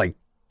 It was like,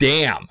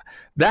 damn,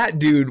 that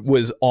dude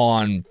was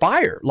on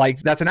fire. Like,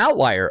 that's an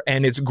outlier.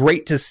 And it's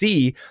great to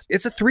see.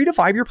 It's a 3 to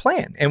 5 year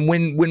plan. And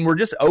when we're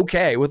just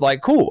okay with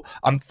like, cool,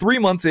 I'm 3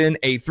 months in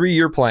a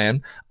 3-year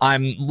plan,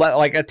 I'm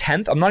like a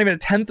tenth, I'm not even a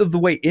tenth of the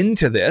way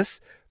into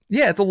this.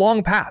 Yeah, it's a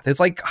long path.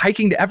 It's like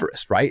hiking to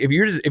Everest, right? If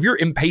you're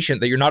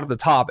impatient that you're not at the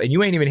top and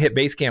you ain't even hit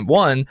base camp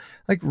 1,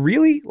 like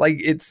really,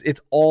 like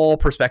it's all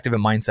perspective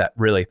and mindset,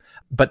 really.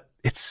 But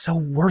it's so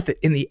worth it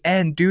in the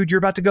end, dude. You're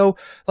about to go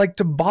like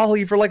to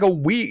Bali for like a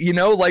week, you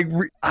know, like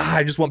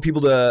I just want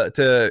people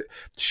to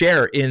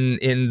share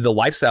in the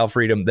lifestyle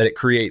freedom that it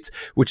creates,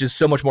 which is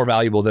so much more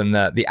valuable than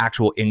the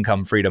actual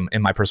income freedom,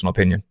 in my personal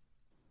opinion.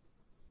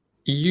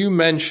 You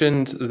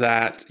mentioned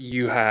that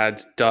you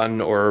had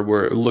done or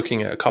were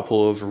looking at a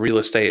couple of real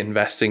estate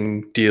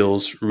investing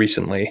deals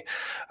recently.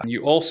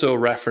 You also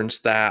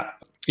referenced that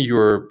you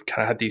were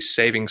kind of had these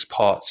savings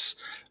pots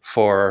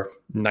for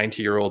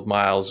 90-year-old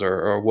miles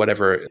or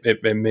whatever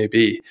it may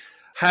be.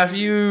 Have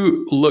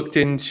you looked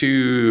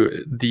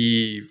into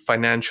the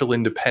financial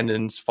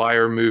independence,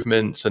 FIRE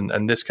movements,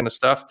 and this kind of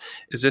stuff?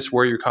 Is this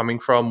where you're coming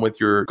from with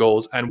your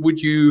goals? And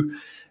would you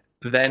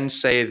then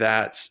say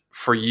that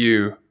for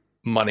you,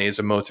 money is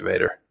a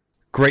motivator?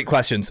 Great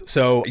questions.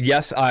 So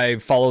yes, I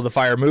follow the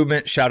FIRE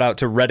movement. Shout out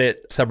to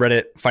Reddit,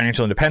 subreddit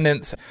Financial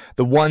Independence.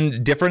 The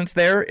one difference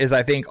there is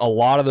I think a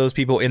lot of those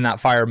people in that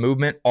FIRE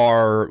movement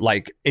are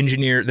like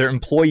they're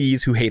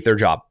employees who hate their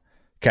job.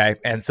 Okay.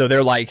 And so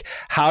they're like,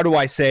 how do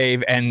I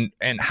save and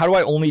how do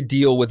I only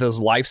deal with this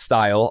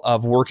lifestyle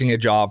of working a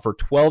job for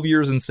 12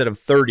 years instead of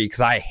 30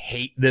 because I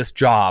hate this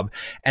job,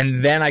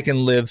 and then I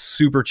can live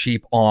super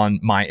cheap on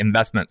my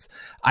investments.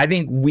 I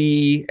think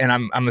and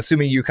I'm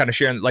assuming you kind of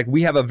share, like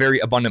we have a very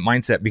abundant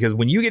mindset, because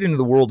when you get into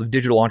the world of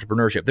digital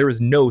entrepreneurship, there is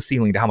no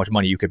ceiling to how much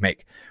money you could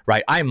make,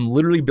 right? I'm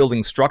literally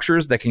building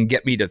structures that can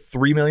get me to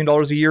 $3 million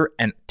a year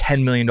and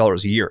 $10 million a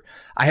year.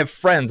 I have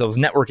friends, I was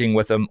networking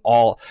with them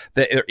all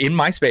that are in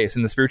my space,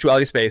 in the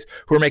spirituality space,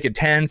 who are making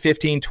 10,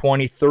 15,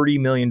 20, $30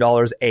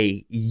 million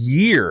a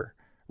year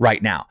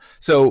right now.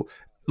 So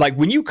like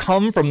when you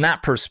come from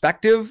that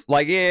perspective,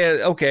 like, yeah,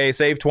 okay,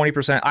 save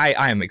 20%.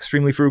 I am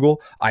extremely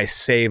frugal. I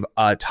save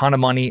a ton of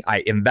money.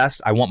 I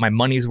invest. I want my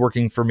money's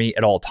working for me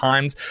at all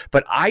times.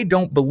 But I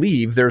don't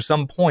believe there's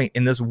some point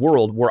in this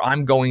world where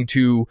I'm going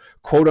to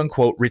quote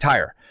unquote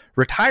retire.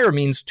 Retire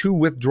means to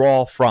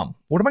withdraw from.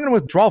 What am I going to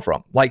withdraw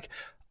from? Like,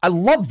 I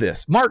love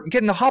this. Mark,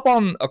 getting to hop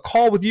on a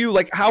call with you.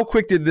 Like, how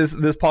quick did this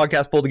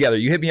podcast pull together?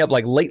 You hit me up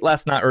like late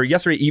last night or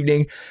yesterday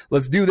evening.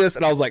 Let's do this.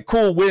 And I was like,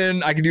 cool,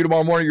 win. I can do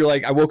tomorrow morning. You're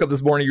like, I woke up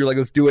this morning. You're like,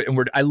 let's do it.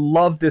 And I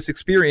love this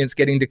experience,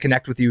 getting to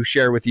connect with you,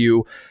 share with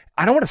you.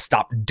 I don't want to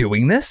stop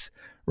doing this.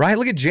 Right?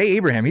 Look at Jay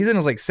Abraham. He's in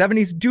his like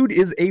 70s. Dude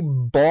is a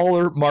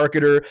baller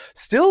marketer,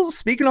 still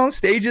speaking on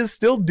stages,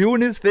 still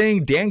doing his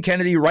thing. Dan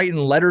Kennedy writing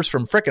letters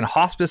from frickin'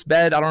 hospice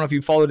bed. I don't know if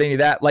you followed any of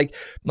that. Like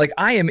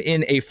I am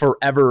in a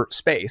forever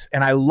space,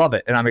 and I love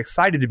it. And I'm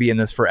excited to be in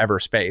this forever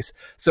space.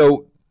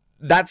 So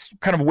that's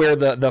kind of where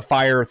the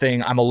FIRE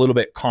thing, I'm a little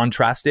bit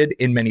contrasted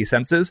in many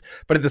senses.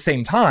 But at the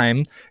same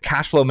time,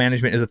 cash flow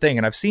management is a thing.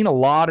 And I've seen a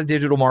lot of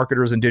digital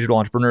marketers and digital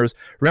entrepreneurs.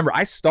 Remember,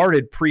 I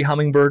started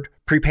pre-Hummingbird,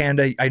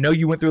 pre-Panda. I know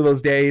you went through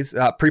those days,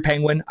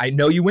 pre-Penguin. I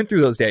know you went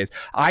through those days.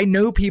 I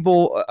know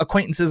people,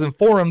 acquaintances in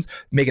forums,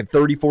 making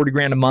 30, 40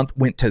 grand a month,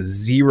 went to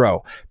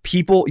zero.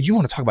 People, you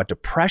want to talk about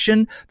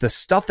depression, the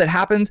stuff that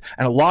happens.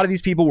 And a lot of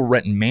these people were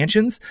renting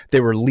mansions.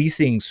 They were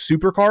leasing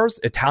supercars,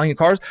 Italian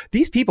cars.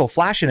 These people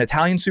flashing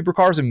Italian supercars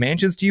and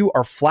mansions to you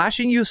are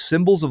flashing you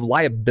symbols of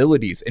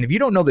liabilities. And if you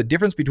don't know the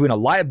difference between a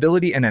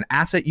liability and an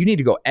asset, you need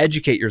to go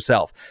educate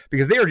yourself,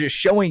 because they are just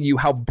showing you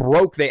how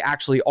broke they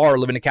actually are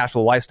living a cash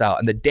flow lifestyle.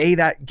 And the day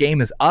that game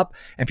is up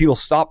and people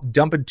stop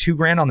dumping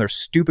 $2,000 on their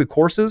stupid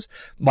courses,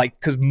 like,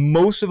 because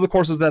most of the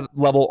courses at that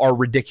level are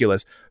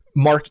ridiculous.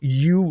 Mark,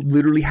 you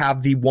literally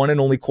have the one and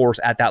only course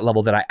at that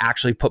level that I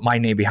actually put my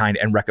name behind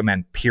and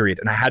recommend, period.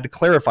 And I had to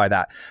clarify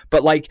that.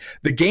 But like,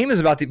 the game is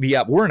about to be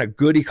up. We're in a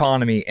good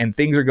economy and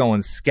things are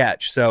going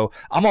sketch. So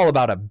I'm all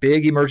about a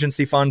big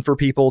emergency fund for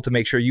people to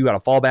make sure you got a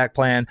fallback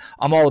plan.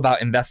 I'm all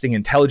about investing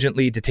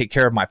intelligently to take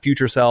care of my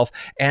future self.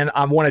 And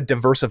I want to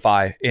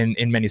diversify in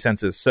many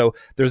senses. So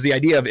there's the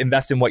idea of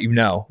invest in what you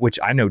know, which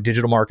I know,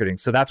 digital marketing.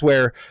 So that's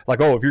where,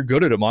 like, oh, if you're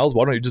good at it, Miles,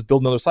 why don't you just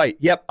build another site?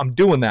 Yep, I'm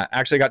doing that.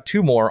 Actually, I got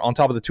 2 more on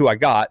top of the 2 I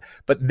got.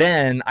 But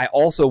then I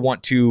also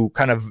want to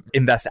kind of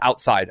invest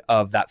outside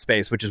of that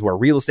space, which is where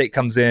real estate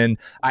comes in.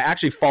 I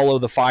actually follow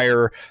the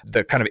FIRE,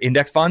 the kind of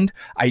index fund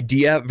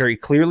idea very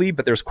clearly,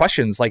 but there's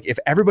questions like, if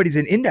everybody's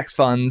in index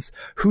funds,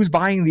 who's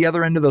buying the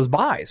other end of those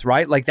buys,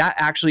 right? Like, that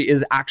actually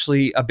is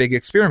a big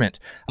experiment.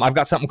 I've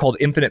got something called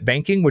Infinite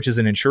Banking, which is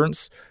an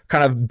insurance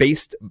kind of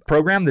based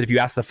program that if you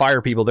ask the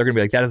FIRE people, they're going to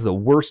be like, that is the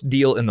worst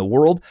deal in the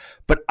world.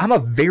 But I'm a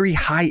very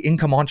high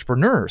income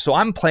entrepreneur, so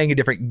I'm playing a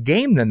different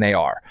game than they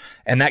are.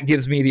 And that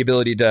gives me the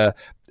ability to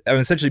I'm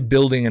essentially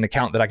building an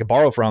account that I could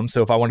borrow from.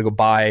 So if I want to go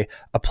buy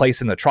a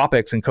place in the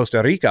tropics in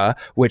Costa Rica,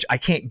 which I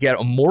can't get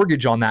a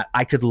mortgage on that,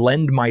 I could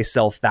lend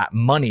myself that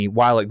money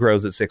while it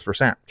grows at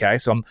 6%. Okay.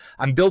 So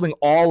I'm building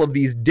all of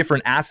these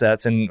different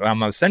assets, and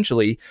I'm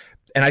essentially,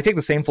 and I take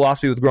the same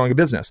philosophy with growing a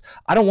business.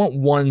 I don't want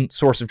one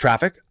source of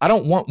traffic. I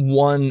don't want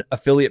one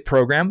affiliate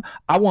program.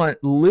 I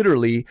want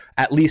literally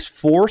at least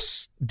 4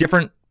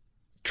 different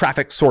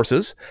traffic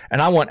sources,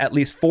 and I want at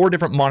least 4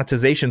 different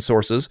monetization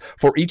sources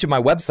for each of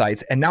my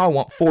websites. And now I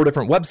want 4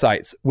 different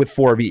websites with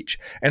 4 of each.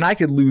 And I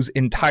could lose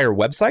entire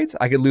websites,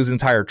 I could lose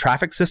entire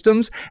traffic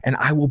systems, and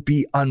I will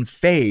be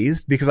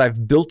unfazed because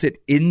I've built it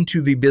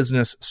into the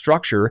business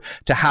structure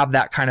to have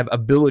that kind of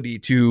ability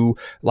to,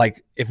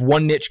 like, if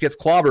one niche gets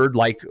clobbered,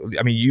 like,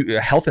 I mean, you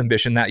health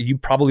ambition, that you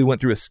probably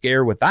went through a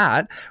scare with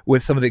that,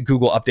 with some of the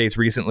Google updates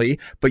recently,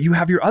 but you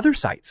have your other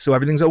sites, so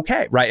everything's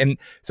okay, right? And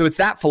so it's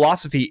that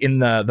philosophy in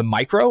the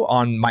micro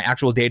on my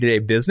actual day-to-day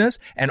business,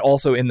 and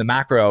also in the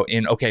macro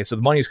in, okay, so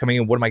the money is coming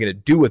in, what am I going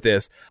to do with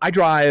this? I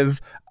got a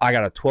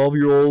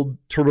 12-year-old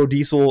turbo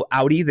diesel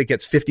Audi that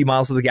gets 50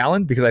 miles to the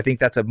gallon because I think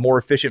that's a more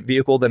efficient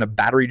vehicle than a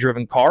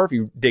battery-driven car if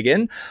you dig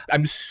in.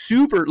 I'm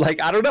super,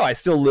 like, I don't know, I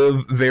still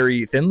live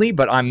very thinly,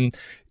 but I'm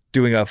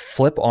doing a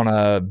flip on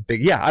a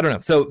big, I don't know.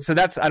 So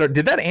that's,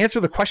 did that answer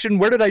the question?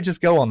 Where did I just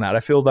go on that?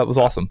 I feel that was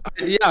awesome.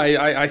 Yeah,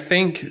 I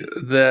think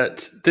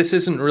that this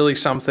isn't really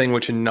something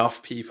which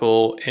enough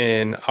people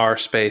in our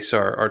space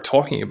are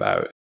talking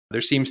about.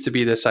 There seems to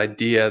be this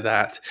idea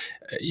that,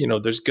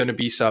 there's going to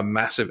be some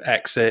massive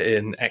exit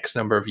in X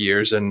number of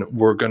years, and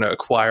we're going to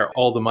acquire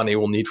all the money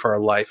we'll need for our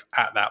life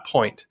at that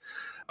point.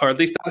 Or at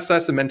least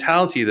that's the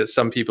mentality that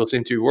some people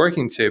seem to be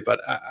working to. But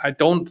I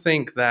don't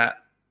think that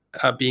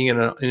being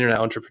an internet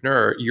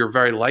entrepreneur, you're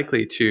very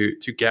likely to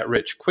get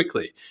rich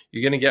quickly.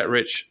 You're going to get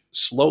rich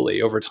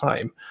slowly over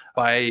time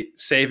by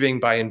saving,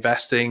 by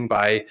investing,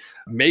 by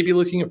maybe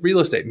looking at real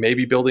estate,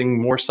 maybe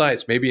building more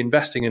sites, maybe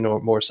investing in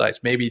more sites,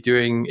 maybe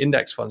doing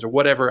index funds or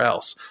whatever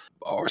else,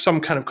 or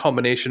some kind of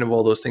combination of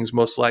all those things,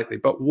 most likely.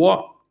 But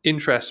what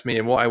interests me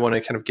and what I want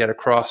to kind of get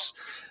across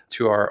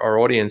to our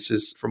audience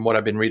is, from what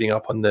I've been reading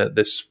up on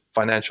this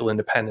financial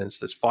independence,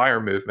 this FIRE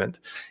movement,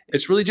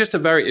 it's really just a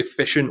very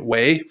efficient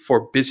way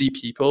for busy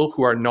people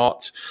who are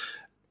not,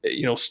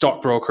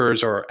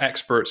 stockbrokers or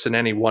experts in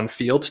any one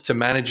field to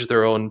manage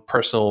their own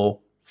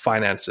personal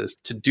finances,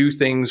 to do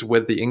things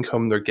with the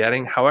income they're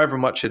getting, however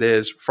much it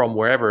is from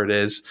wherever it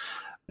is,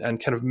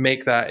 and kind of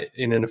make that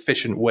in an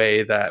efficient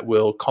way that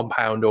will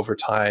compound over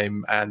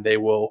time. And they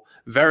will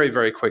very,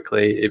 very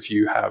quickly, if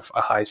you have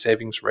a high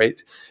savings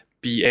rate,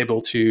 be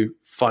able to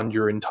fund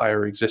your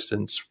entire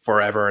existence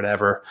forever and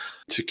ever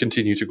to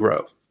continue to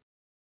grow.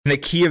 And the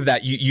key of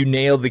that, you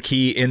nailed the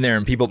key in there,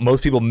 and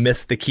most people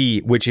miss the key,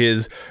 which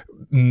is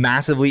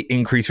massively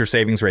increase your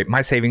savings rate.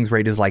 My savings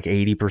rate is like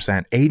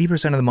 80%.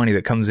 80% of the money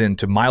that comes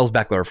into Miles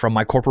Beckler from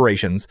my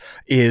corporations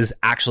is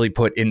actually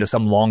put into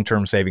some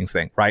long-term savings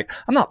thing, right?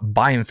 I'm not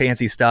buying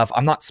fancy stuff.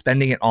 I'm not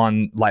spending it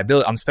on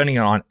liability. I'm spending it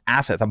on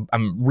assets. I'm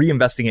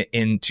reinvesting it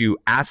into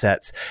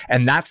assets.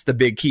 And that's the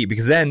big key,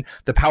 because then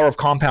the power of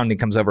compounding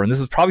comes over. And this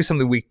is probably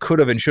something we could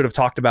have and should have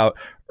talked about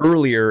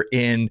earlier.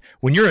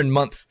 When you're in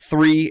month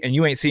 3 and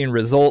you ain't seeing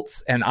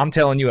results, and I'm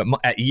telling you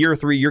at year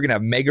 3, you're going to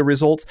have mega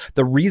results.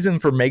 The reason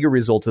for mega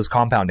results is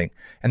compounding.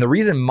 And the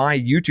reason my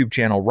YouTube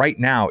channel right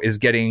now is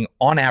getting,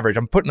 on average,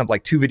 I'm putting up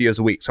like 2 videos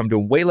a week. So I'm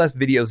doing way less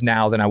videos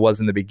now than I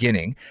was in the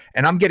beginning.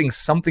 And I'm getting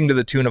something to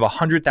the tune of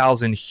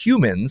 100,000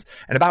 humans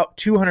and about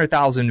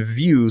 200,000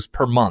 views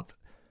per month.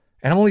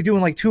 And I'm only doing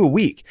like 2 a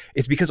week.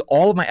 It's because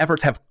all of my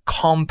efforts have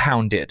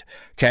compounded.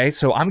 Okay.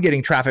 So I'm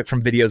getting traffic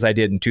from videos I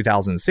did in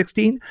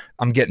 2016.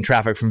 I'm getting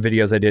traffic from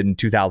videos I did in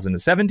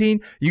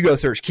 2017. You go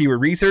search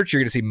keyword research,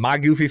 you're going to see my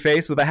goofy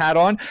face with a hat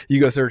on.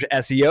 You go search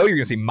SEO, you're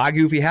going to see my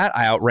goofy hat.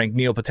 I outrank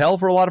Neil Patel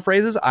for a lot of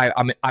phrases.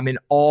 I'm in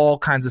all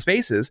kinds of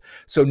spaces.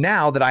 So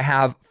now that I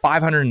have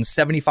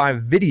 575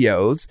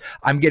 videos,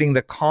 I'm getting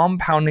the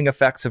compounding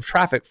effects of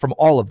traffic from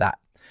all of that.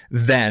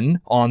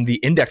 Then on the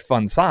index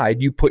fund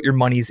side, you put your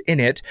monies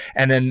in it,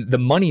 and then the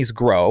monies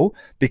grow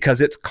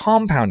because it's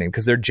compounding,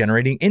 because they're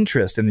generating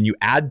interest, and then you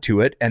add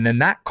to it, and then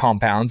that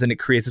compounds and it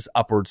creates this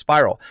upward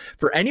spiral.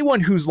 For anyone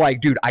who's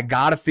like, dude, I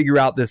got to figure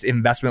out this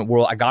investment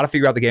world, I got to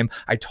figure out the game,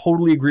 I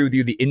totally agree with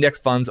you. The index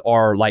funds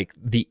are like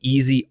the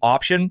easy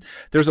option.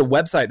 There's a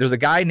website, there's a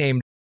guy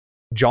named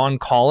John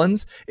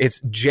Collins.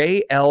 It's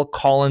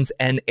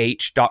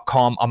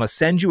jlcollinsnh.com. I'm going to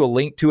send you a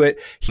link to it.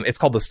 It's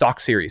called the Stock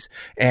Series.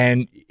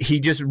 And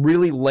he just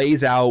really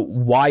lays out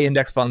why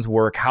index funds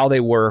work, how they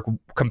work,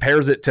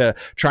 compares it to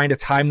trying to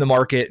time the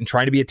market and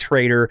trying to be a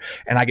trader.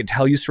 And I can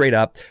tell you straight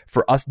up,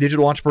 for us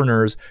digital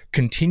entrepreneurs,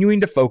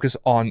 continuing to focus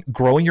on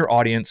growing your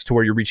audience to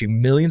where you're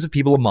reaching millions of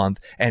people a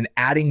month and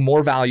adding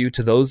more value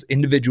to those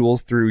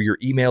individuals through your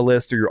email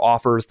list, through your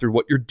offers, through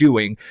what you're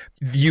doing,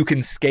 you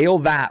can scale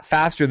that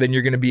faster than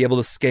you're going to be able to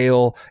to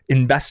scale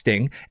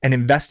investing, and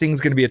investing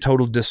is going to be a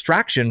total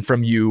distraction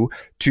from you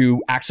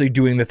to actually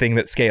doing the thing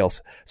that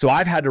scales. So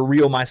I've had to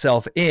reel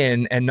myself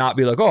in and not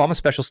be like, oh, I'm a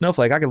special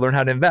snowflake. I could learn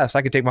how to invest.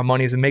 I could take my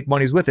monies and make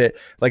monies with it.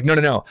 Like,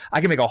 no.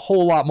 I can make a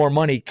whole lot more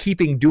money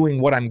keeping doing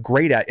what I'm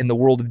great at in the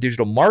world of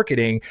digital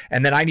marketing.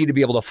 And then I need to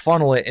be able to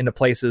funnel it into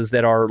places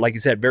that are, like you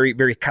said, very,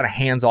 very kind of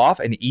hands off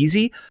and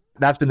easy.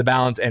 That's been the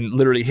balance. And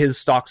literally his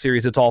stock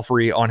series, it's all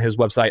free on his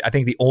website. I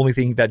think the only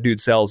thing that dude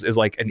sells is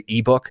like an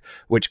ebook,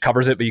 which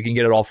covers it, but you can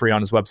get it all free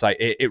on his website.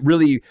 It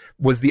really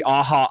was the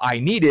aha I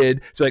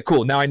needed. So like,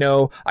 cool, now I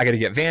know I got to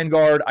get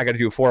Vanguard. I got to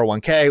do a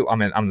 401k.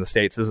 I'm in the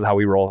States. This is how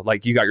we roll.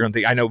 Like, you got your own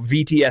thing. I know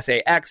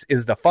VTSAX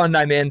is the fund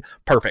I'm in.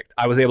 Perfect.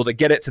 I was able to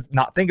get it to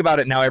not think about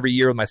it. Now every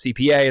year with my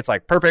CPA, it's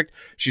like, perfect.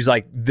 She's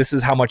like, this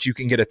is how much you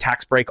can get a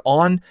tax break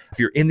on. If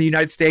you're in the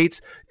United States,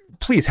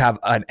 please have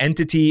an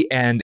entity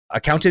and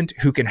accountant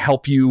who can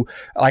help you.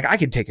 Like, I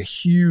could take a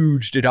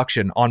huge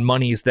deduction on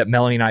monies that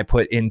Melanie and I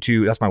put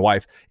into, that's my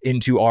wife,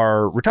 into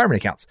our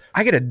retirement accounts.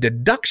 I get a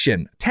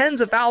deduction,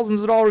 tens of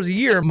thousands of dollars a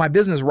year. My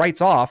business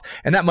writes off,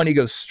 and that money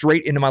goes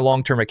straight into my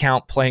long-term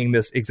account playing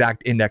this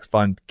exact index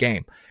fund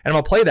game. And I'm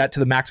going to play that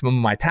to the maximum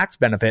of my tax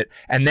benefit.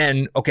 And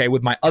then, okay,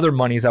 with my other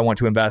monies I want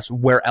to invest,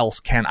 where else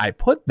can I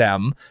put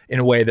them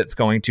in a way that's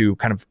going to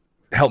kind of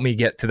help me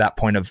get to that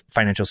point of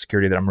financial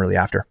security that I'm really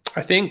after?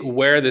 I think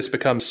where this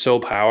becomes so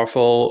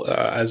powerful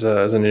as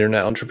an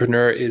internet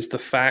entrepreneur is the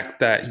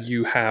fact that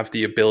you have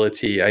the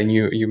ability, and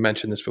you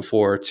mentioned this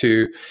before,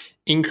 to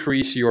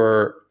increase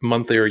your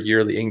monthly or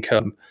yearly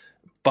income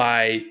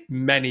by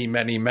many,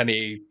 many,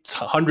 many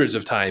hundreds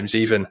of times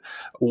even,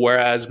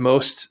 whereas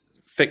most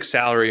fixed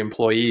salary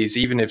employees,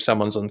 even if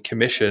someone's on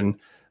commission,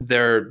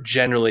 they're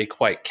generally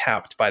quite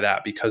capped by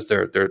that because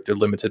they're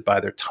limited by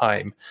their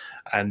time.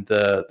 And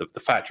the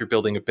fact you're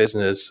building a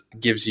business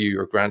gives you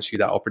or grants you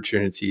that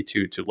opportunity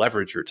to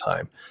leverage your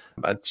time.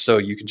 And so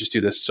you can just do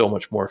this so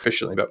much more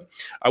efficiently. But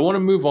I want to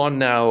move on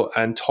now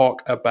and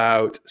talk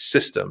about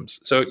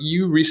systems. So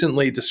you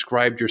recently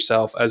described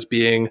yourself as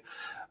being,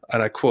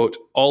 and I quote,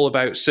 all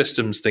about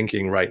systems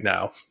thinking right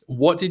now.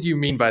 What did you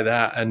mean by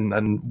that?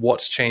 And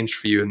what's changed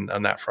for you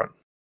on that front?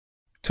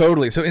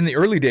 Totally. So in the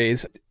early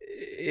days,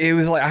 it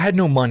was like I had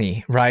no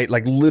money, right?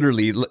 Like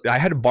literally, I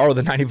had to borrow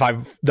the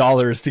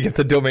 $95 to get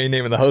the domain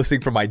name and the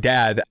hosting from my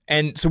dad.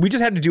 And so we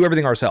just had to do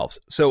everything ourselves.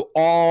 So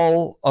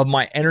all of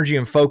my energy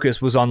and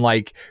focus was on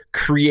like,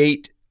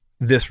 create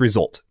this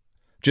result.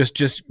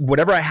 Just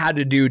whatever I had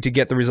to do to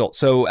get the result.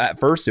 So at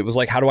first it was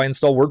like, how do I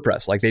install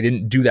WordPress? Like, they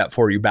didn't do that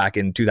for you back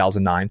in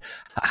 2009.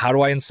 How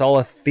do I install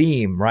a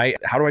theme, right?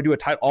 How do I do a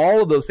title?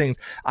 All of those things.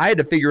 I had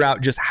to figure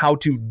out just how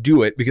to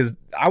do it because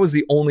I was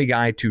the only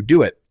guy to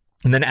do it.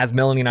 And then as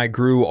Melanie and I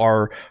grew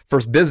our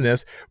first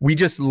business, we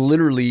just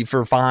literally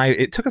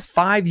it took us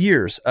 5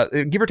 years,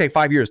 give or take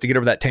 5 years to get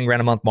over that 10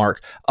 grand a month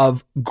mark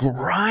of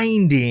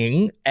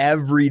grinding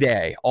every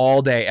day,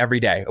 all day, every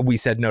day. We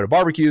said no to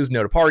barbecues,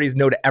 no to parties,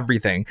 no to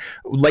everything.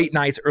 Late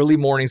nights, early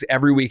mornings,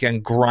 every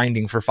weekend,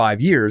 grinding for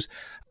 5 years.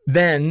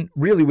 Then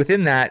really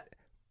within that,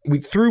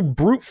 through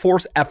brute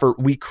force effort,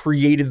 we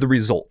created the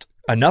result.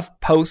 Enough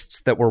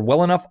posts that were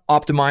well enough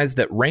optimized,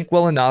 that rank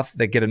well enough,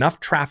 that get enough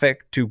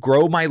traffic to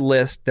grow my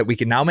list, that we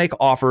can now make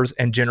offers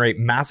and generate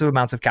massive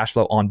amounts of cash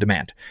flow on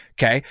demand.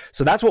 Okay.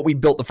 So that's what we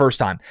built the first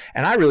time.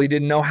 And I really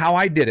didn't know how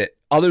I did it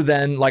other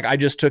than like, I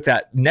just took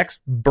that next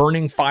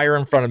burning fire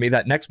in front of me,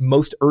 that next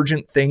most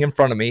urgent thing in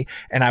front of me.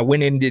 And I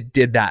went in and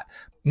did that.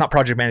 Not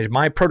project managed,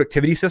 my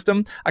productivity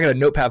system. I got a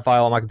notepad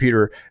file on my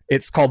computer.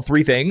 It's called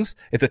 3 Things.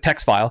 It's a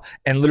text file.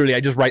 And literally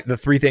I just write the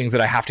 3 things that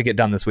I have to get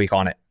done this week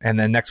on it. And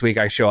then next week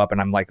I show up and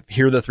I'm like,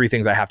 here are the 3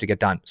 things I have to get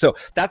done. So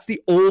that's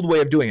the old way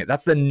of doing it.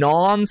 That's the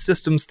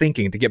non-systems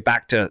thinking, to get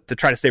back to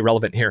try to stay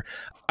relevant here.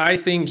 I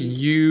think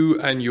you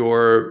and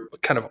your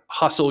kind of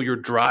hustle, your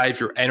drive,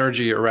 your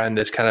energy around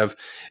this kind of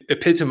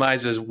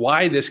epitomizes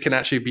why this can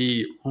actually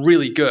be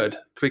really good,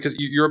 because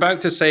you're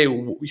about to say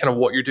kind of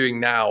what you're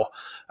doing now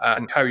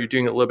and how you're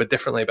doing it a little bit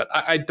differently. But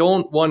I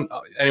don't want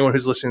anyone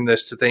who's listening to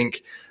this to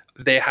think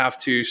they have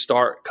to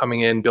start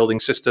coming in,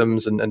 building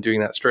systems and doing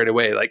that straight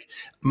away. Like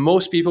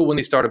most people, when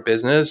they start a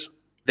business,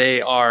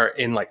 they are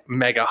in like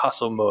mega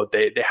hustle mode.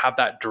 They have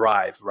that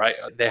drive, right?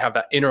 They have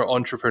that inner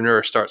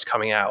entrepreneur starts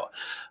coming out.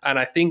 And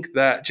I think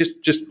that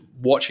just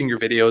watching your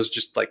videos,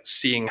 just like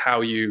seeing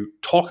how you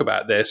talk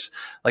about this,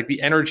 like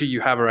the energy you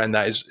have around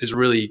that is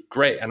really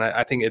great. And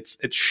I think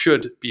it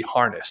should be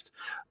harnessed.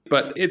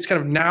 But it's kind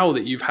of now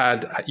that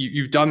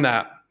you've done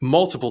that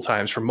multiple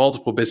times for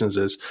multiple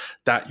businesses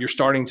that you're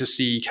starting to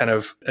see kind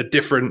of a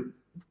different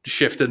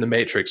shift in the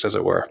matrix, as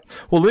it were.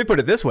 Well, let me put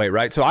it this way,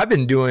 right? So I've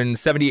been doing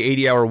 70,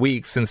 80-hour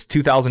weeks since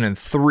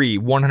 2003,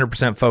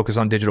 100% focus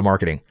on digital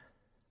marketing.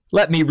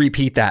 Let me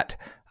repeat that.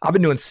 I've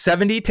been doing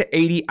 70 to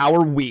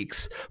 80-hour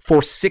weeks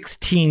for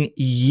 16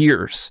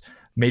 years.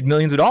 made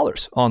millions of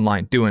dollars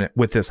online doing it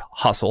with this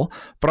hustle,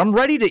 but I'm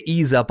ready to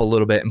ease up a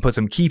little bit and put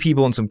some key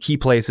people in some key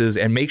places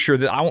and make sure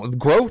that the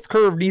growth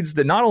curve needs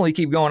to not only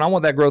keep going, I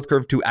want that growth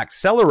curve to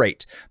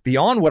accelerate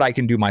beyond what I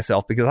can do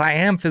myself, because I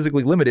am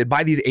physically limited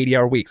by these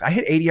 80-hour weeks. I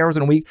hit 80 hours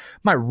in a week.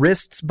 My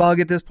wrists bug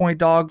at this point,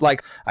 dog.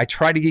 Like, I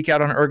try to geek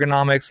out on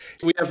ergonomics.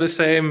 We have the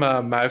same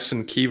mouse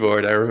and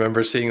keyboard. I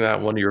remember seeing that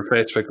on one of your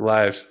Facebook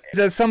lives.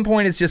 At some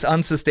point, it's just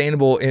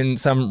unsustainable in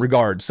some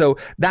regard. So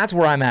that's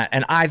where I'm at.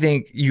 And I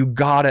think you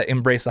gotta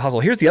embrace the hustle.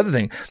 Here's the other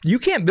thing. You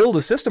can't build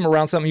a system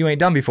around something you ain't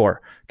done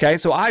before. Okay.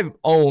 So I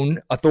own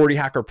Authority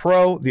Hacker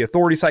Pro, the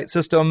Authority Site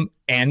system,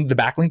 and the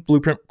Backlink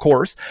Blueprint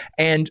course.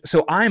 And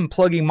so I'm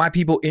plugging my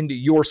people into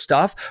your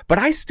stuff, but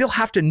I still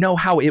have to know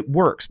how it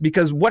works,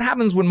 because what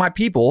happens when my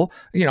people,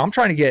 I'm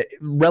trying to get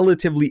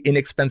relatively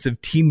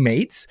inexpensive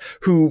teammates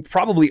who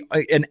probably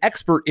an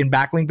expert in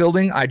backlink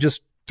building. I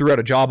just threw out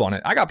a job on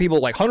it. I got people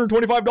like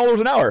 $125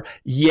 an hour.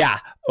 Yeah.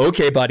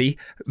 Okay, buddy.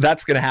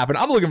 That's going to happen.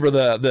 I'm looking for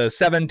the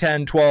 $7,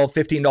 $10, $12,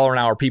 $15 an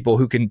hour people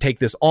who can take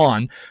this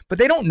on, but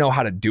they don't know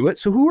how to do it.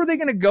 So who are they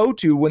going to go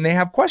to when they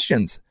have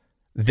questions?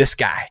 This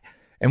guy.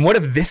 And what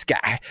if this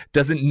guy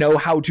doesn't know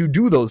how to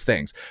do those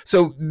things?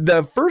 So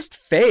the first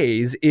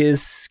phase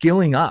is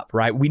skilling up,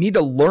 right? We need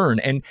to learn.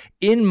 And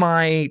in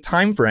my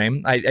time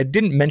frame, I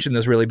didn't mention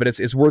this really, but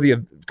it's worthy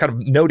of kind of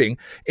noting.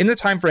 In the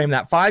time frame,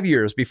 that 5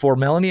 years before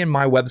Melanie and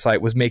my website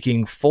was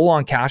making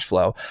full-on cash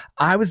flow,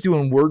 I was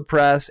doing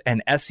WordPress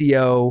and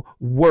SEO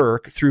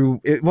work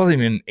through, it wasn't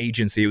even an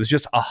agency, it was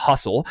just a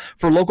hustle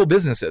for local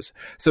businesses.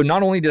 So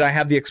not only did I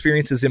have the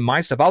experiences in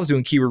my stuff, I was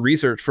doing keyword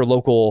research for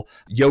local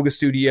yoga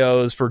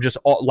studios, for just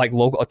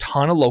a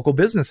ton of local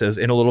businesses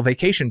in a little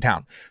vacation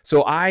town.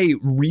 So I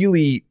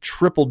really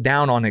tripled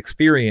down on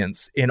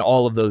experience in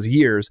all of those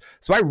years.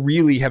 So I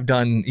really have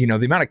done, the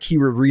amount of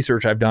keyword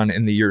research I've done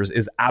in the years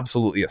is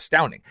absolutely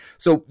astounding.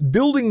 So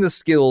building the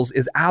skills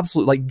is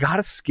absolutely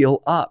gotta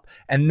skill up.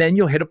 And then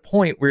you'll hit a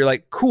point where you're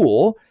like,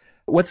 cool,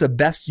 what's the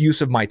best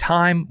use of my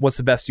time? What's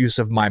the best use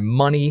of my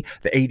money?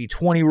 The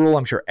 80-20 rule,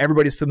 I'm sure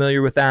everybody's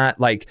familiar with that.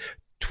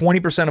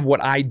 20% of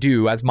what I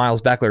do as Miles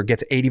Beckler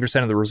gets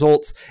 80% of the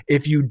results.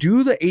 If you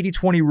do the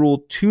 80-20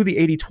 rule to the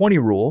 80-20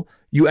 rule,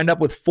 you end up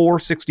with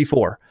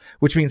 464,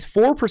 which means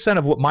 4%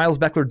 of what Miles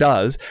Beckler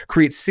does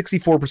creates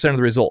 64% of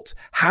the results.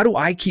 How do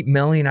I keep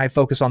Melanie and I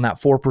focus on that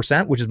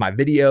 4%, which is my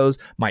videos,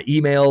 my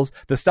emails,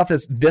 the stuff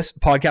that's this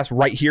podcast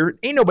right here?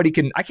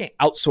 I can't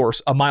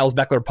outsource a Miles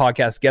Beckler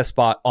podcast guest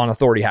spot on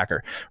Authority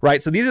Hacker,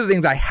 right? So these are the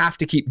things I have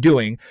to keep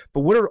doing,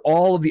 but what are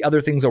all of the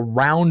other things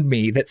around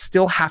me that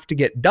still have to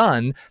get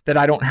done that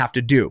I don't have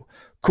to do?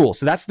 Cool.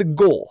 So that's the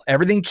goal.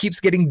 Everything keeps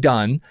getting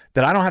done,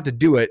 that I don't have to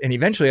do it. And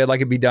eventually I'd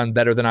like it to be done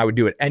better than I would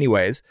do it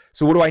anyways.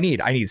 So what do I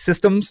need? I need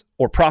systems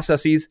or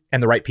processes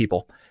and the right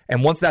people.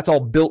 And once that's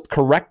all built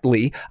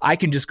correctly, I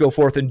can just go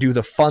forth and do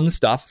the fun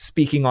stuff,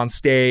 speaking on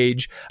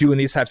stage, doing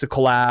these types of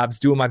collabs,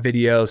 doing my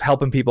videos,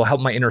 helping people,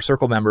 helping my inner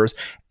circle members.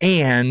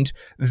 And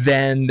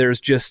then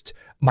there's just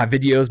my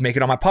videos make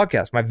it on my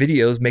podcast. My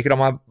videos make it on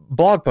my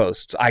blog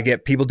posts. I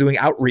get people doing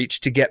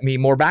outreach to get me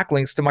more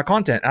backlinks to my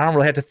content. I don't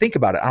really have to think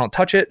about it. I don't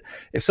touch it.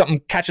 If something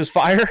catches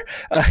fire,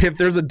 if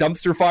there's a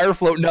dumpster fire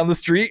floating down the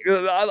street,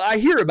 I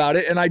hear about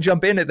it and I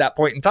jump in at that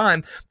point in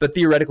time. But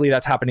theoretically,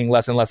 that's happening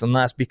less and less and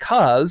less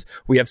because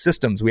we have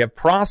systems, we have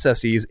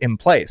processes in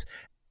place.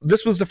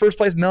 This was the first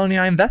place Melanie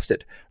and I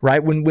invested,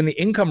 right? When the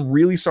income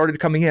really started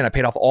coming in, I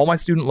paid off all my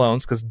student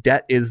loans because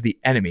debt is the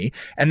enemy.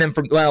 And then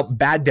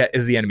bad debt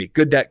is the enemy.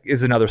 Good debt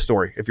is another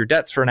story. If your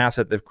debt's for an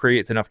asset that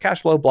creates enough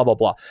cash flow, blah, blah,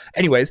 blah.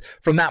 Anyways,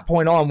 from that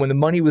point on, when the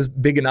money was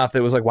big enough, that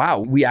it was like, wow,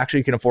 we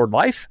actually can afford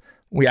life.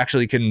 We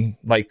actually can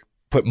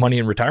put money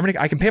in retirement.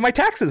 I can pay my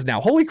taxes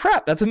now. Holy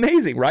crap, that's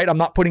amazing, right? I'm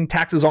not putting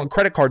taxes on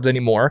credit cards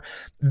anymore.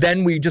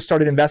 Then we just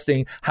started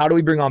investing. How do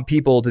we bring on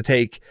people to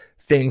take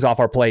things off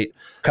our plate?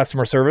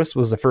 Customer service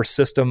was the first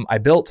system I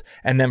built.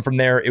 And then from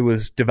there, it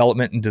was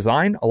development and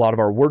design, a lot of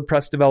our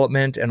WordPress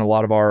development and a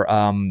lot of our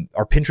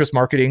Pinterest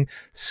marketing,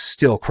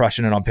 still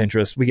crushing it on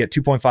Pinterest. We get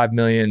 2.5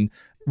 million,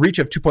 reach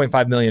of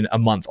 2.5 million a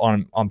month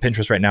on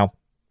Pinterest right now.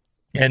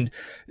 And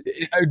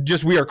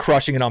we are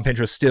crushing it on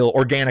Pinterest still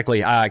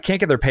organically. I can't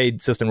get their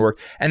paid system to work.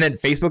 And then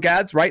Facebook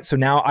ads, right? So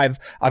now I've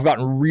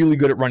gotten really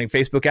good at running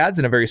Facebook ads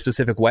in a very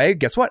specific way.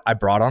 Guess what? I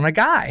brought on a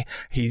guy.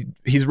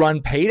 He's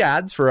run paid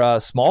ads for a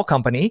small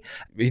company.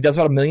 He does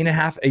about $1.5 million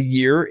a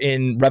year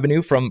in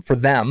revenue for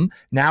them.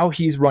 Now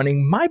he's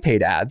running my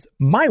paid ads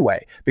my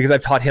way because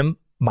I've taught him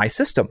my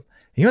system. And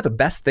you know what the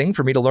best thing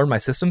for me to learn my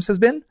systems has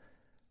been?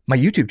 My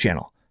YouTube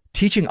channel,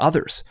 teaching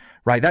others.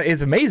 Right. That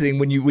is amazing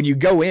when you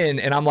go in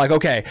and I'm like,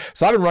 okay,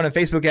 so I've been running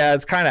Facebook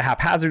ads kind of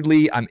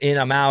haphazardly. I'm in,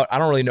 I'm out. I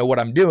don't really know what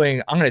I'm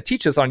doing. I'm going to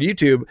teach this on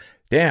YouTube.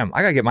 Damn,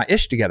 I got to get my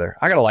ish together.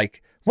 I got to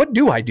what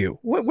do I do?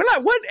 What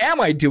am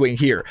I doing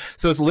here?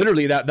 So it's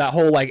literally that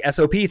whole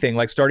SOP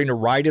thing, starting to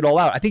write it all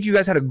out. I think you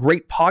guys had a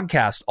great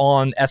podcast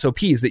on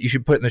SOPs that you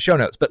should put in the show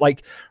notes, but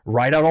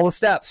write out all the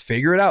steps,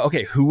 figure it out.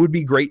 Okay, who would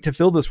be great to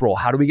fill this role?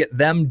 How do we get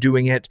them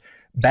doing it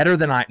better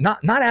than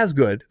not as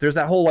good. There's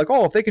that whole like,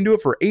 oh, if they can do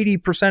it for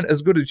 80%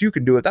 as good as you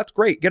can do it, that's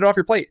great. Get it off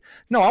your plate.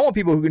 No, I want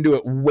people who can do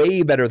it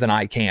way better than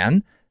I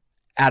can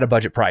at a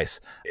budget price.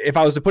 If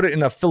I was to put it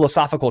in a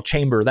philosophical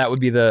chamber, that would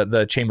be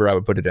the chamber I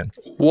would put it in.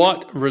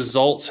 What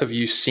results have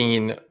you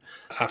seen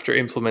after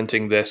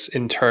implementing this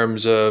in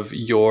terms of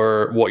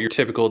what your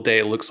typical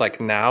day looks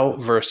like now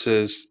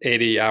versus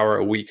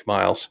 80-hour-a-week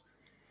miles?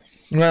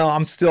 Well,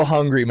 I'm still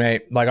hungry,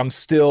 mate. Like, I'm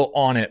still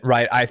on it,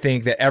 right? I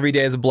think that every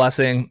day is a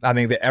blessing. I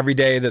think that every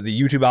day that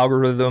the YouTube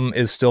algorithm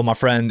is still my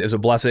friend is a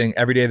blessing.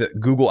 Every day that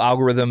Google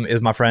algorithm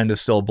is my friend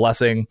is still a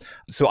blessing.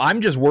 So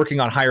I'm just working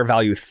on higher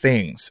value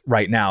things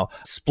right now.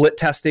 Split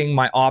testing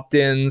my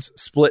opt-ins,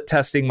 split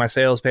testing my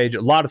sales page,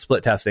 a lot of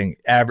split testing,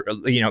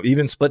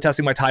 even split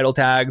testing my title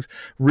tags,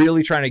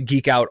 really trying to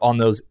geek out on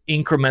those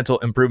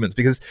incremental improvements,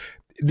 because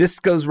this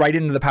goes right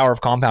into the power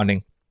of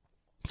compounding.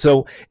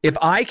 So if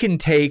I can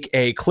take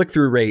a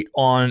click-through rate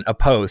on a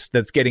post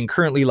that's getting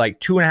currently like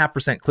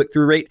 2.5%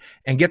 click-through rate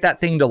and get that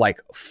thing to like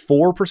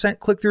 4%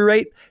 click-through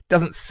rate,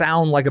 doesn't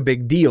sound like a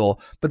big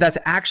deal, but that's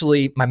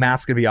actually, my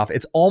math's gonna be off.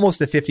 It's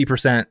almost a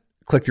 50%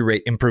 click-through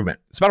rate improvement.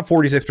 It's about a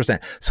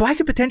 46%. So I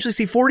could potentially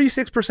see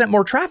 46%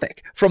 more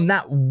traffic from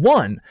that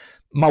one.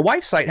 My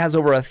wife's site has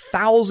over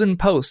 1,000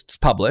 posts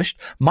published.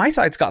 My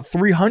site's got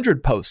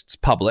 300 posts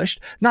published,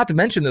 not to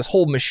mention this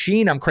whole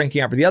machine I'm cranking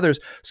out for the others.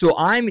 So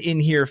I'm in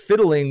here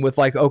fiddling with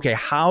like, okay,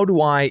 how do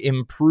I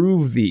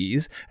improve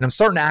these? And I'm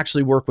starting to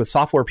actually work with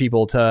software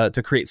people to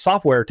create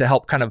software to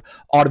help kind of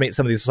automate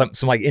some of these, some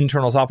like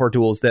internal software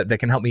tools that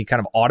can help me kind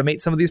of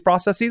automate some of these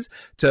processes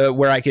to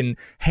where I can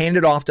hand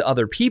it off to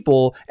other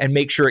people and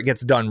make sure it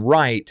gets done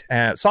right.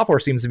 Software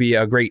seems to be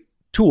a great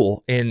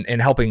tool in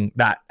helping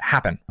that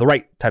happen, the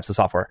right types of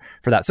software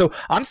for that. So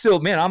I'm still,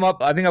 man, I'm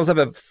up. I think I was up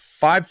at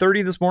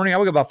 5:30 this morning. I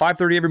wake up about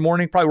 5:30 every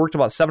morning, probably worked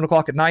about 7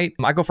 o'clock at night.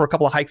 I go for a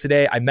couple of hikes a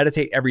day. I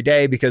meditate every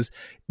day, because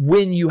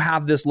when you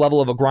have this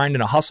level of a grind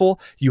and a hustle,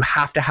 you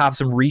have to have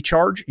some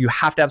recharge. You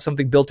have to have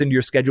something built into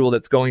your schedule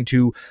that's going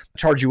to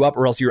charge you up,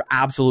 or else you're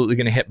absolutely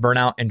going to hit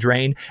burnout and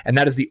drain. And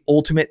that is the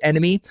ultimate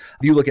enemy.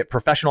 If you look at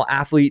professional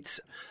athletes,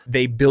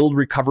 they build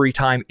recovery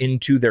time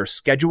into their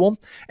schedule,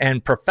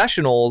 and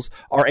professionals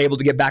are able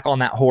to get back on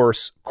that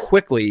horse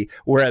quickly.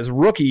 Whereas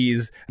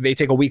rookies, they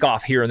take a week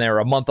off here and there,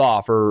 a month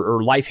off,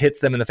 or life hits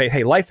them in the face.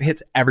 Hey, life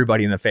hits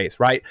everybody in the face,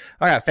 right?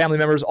 I got family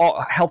members,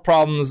 all health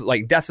problems,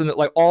 like deaths, and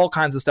like all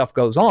kinds of stuff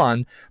goes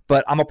on.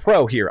 But I'm a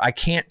pro here. I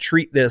can't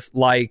treat this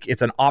like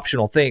it's an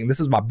optional thing. This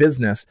is my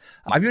business.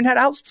 I've even had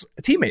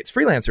teammates,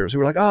 freelancers, who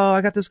were like, "Oh,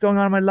 I got this going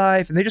on in my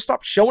life," and they just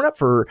stopped showing up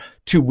for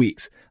 2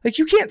 weeks. Like,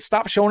 you can't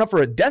stop showing up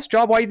for a desk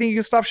job. Why do you think you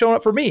can stop showing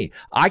up for me?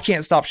 I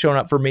can't stop showing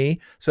up for me.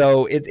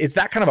 So it's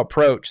that kind of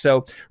approach.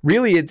 So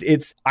really,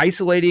 it's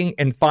isolating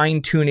and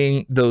fine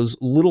tuning those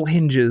little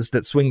hinges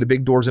that swing the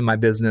big doors in my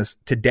business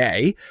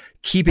today,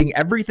 keeping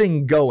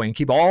everything going,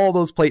 keep all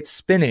those plates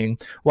spinning,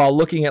 while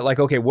looking at like,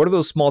 okay, what are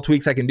those small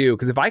tweaks I can do?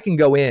 Because if I can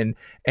go in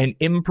and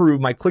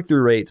improve my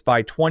click-through rates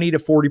by 20 to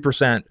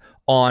 40%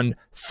 on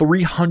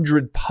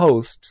 300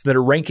 posts that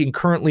are ranking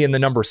currently in the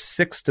number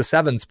 6 to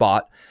 7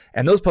 spot,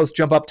 and those posts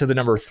jump up to the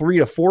number 3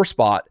 to 4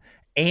 spot,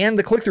 and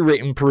the click-through rate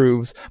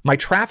improves, my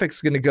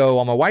traffic's going to go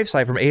on my wife's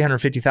site from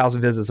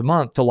 850,000 visits a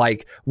month to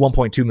like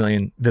 1.2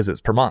 million visits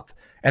per month.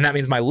 And that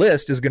means my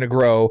list is going to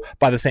grow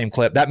by the same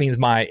clip. That means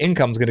my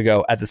income is going to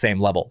go at the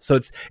same level. So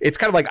it's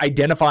kind of like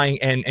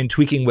identifying and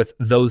tweaking with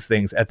those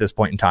things at this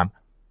point in time.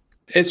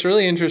 It's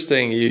really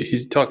interesting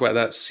you talk about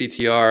that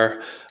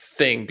CTR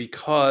thing,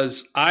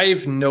 because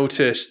I've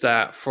noticed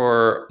that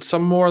for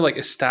some more like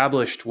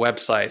established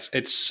websites,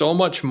 it's so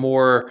much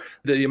more,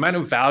 the amount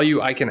of value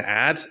I can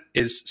add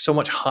is so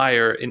much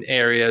higher in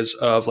areas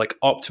of like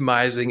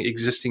optimizing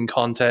existing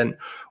content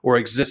or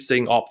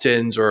existing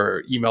opt-ins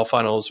or email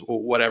funnels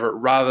or whatever,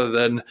 rather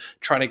than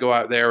trying to go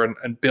out there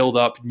and build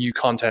up new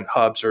content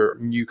hubs or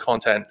new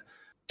content,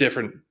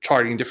 different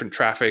targeting, different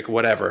traffic,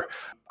 whatever.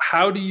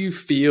 How do you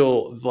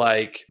feel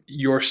like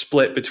your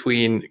split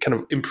between kind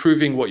of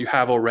improving what you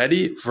have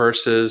already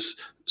versus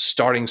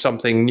starting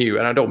something new?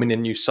 And I don't mean a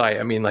new site.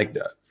 I mean like,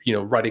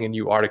 writing a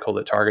new article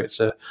that targets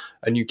a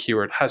new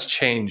keyword has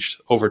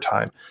changed over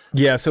time.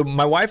 Yeah. So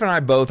my wife and I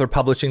both are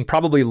publishing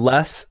probably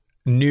less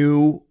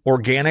new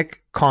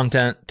organic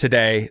content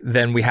today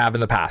than we have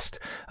in the past.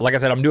 Like I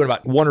said, I'm doing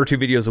about 1 or 2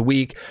 videos a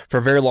week. For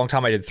a very long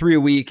time, I did 3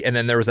 a week. And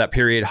then there was that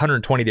period,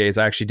 120 days,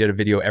 I actually did a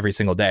video every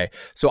single day.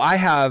 So I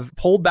have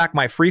pulled back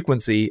my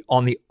frequency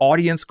on the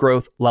audience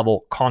growth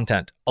level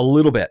content a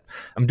little bit.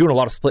 I'm doing a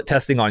lot of split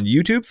testing on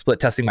YouTube, split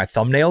testing my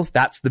thumbnails.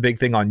 That's the big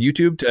thing on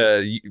YouTube.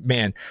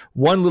 Man,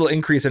 one little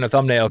increase in a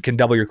thumbnail can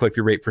double your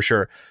click-through rate for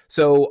sure.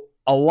 So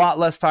a lot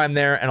less time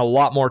there and a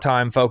lot more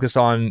time focused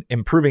on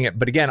improving it.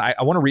 But again, I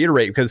want to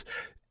reiterate, because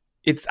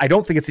I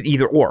don't think it's an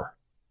either or,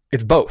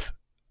 it's both,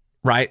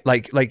 right?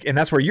 Like, and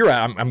that's where you're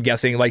at. I'm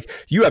guessing like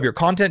you have your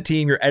content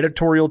team, your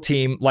editorial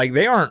team, like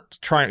you're not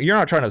trying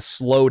to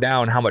slow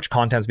down how much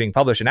content is being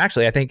published. And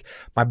actually, I think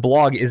my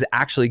blog is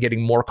actually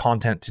getting more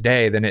content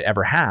today than it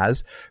ever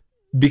has,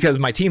 because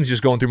my team's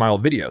just going through my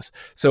old videos.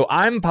 So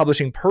I'm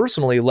publishing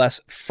personally less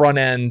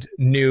front-end,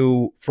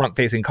 new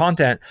front-facing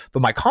content,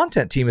 but my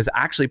content team is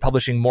actually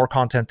publishing more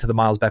content to the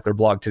Miles Beckler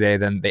blog today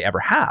than they ever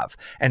have.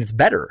 And it's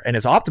better, and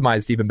it's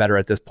optimized even better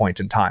at this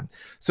point in time.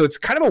 So it's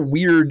kind of a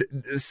weird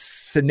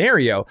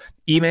scenario.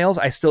 Emails,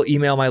 I still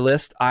email my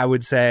list, I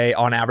would say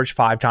on average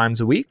 5 times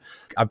a week.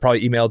 I've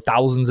probably emailed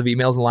thousands of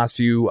emails in the last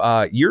few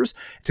years.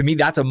 To me,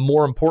 that's a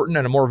more important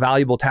and a more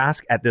valuable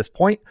task at this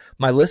point.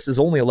 My list is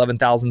only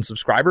 11,000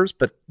 subscribers,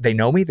 but they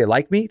know me, they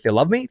like me, they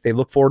love me, they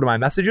look forward to my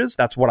messages.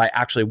 That's what I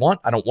actually want.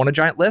 I don't want a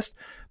giant list.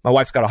 My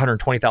wife's got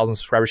 120,000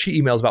 subscribers. She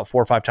emails about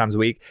 4 or 5 times a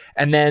week.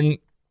 And then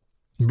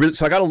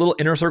so I got a little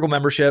inner circle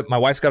membership. My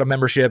wife's got a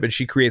membership and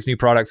she creates new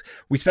products.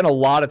 We spend a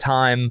lot of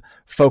time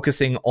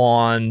focusing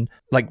on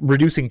like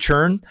reducing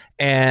churn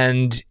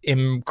and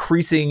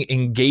increasing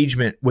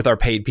engagement with our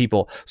paid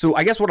people. So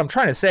I guess what I'm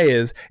trying to say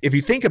is, if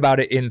you think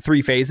about it in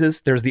 3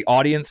 phases, there's the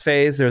audience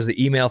phase, there's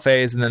the email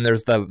phase, and then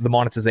there's the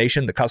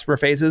monetization, the customer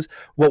phases.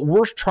 What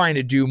we're trying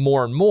to do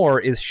more and more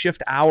is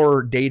shift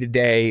our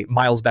day-to-day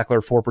Miles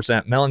Beckler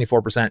 4%, Melanie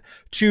 4%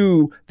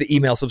 to the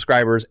email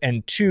subscribers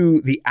and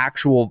to the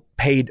actual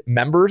paid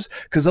members,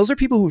 because those are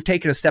people who've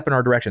taken a step in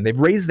our direction. They've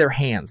raised their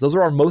hands. Those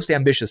are our most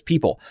ambitious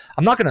people.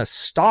 I'm not going to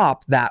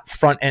stop that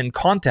front end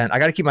content. I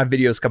got to keep my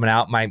videos coming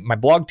out. My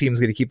blog team is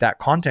going to keep that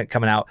content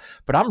coming out,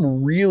 but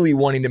I'm really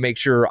wanting to make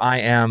sure I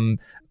am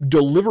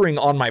delivering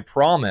on my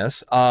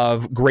promise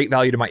of great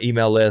value to my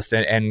email list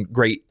and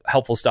great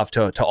helpful stuff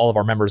to all of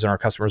our members and our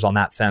customers on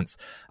that sense.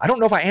 I don't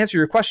know if I answered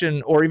your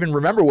question or even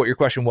remember what your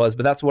question was,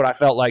 but that's what I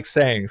felt like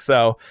saying.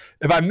 So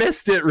if I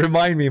missed it,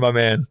 remind me, my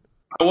man.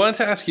 I wanted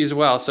to ask you as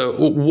well. So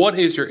what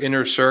is your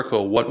inner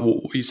circle? What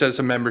you said it's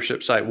a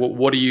membership site.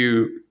 What do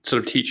you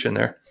sort of teach in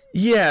there?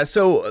 Yeah.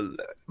 So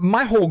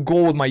my whole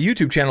goal with my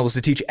YouTube channel was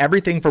to teach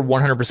everything for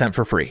 100%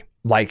 for free.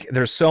 Like,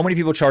 there's so many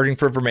people charging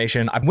for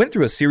information. I went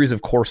through a series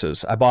of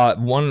courses. I bought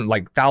one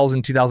like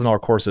 $1,000,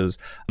 $2,000 courses.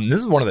 And this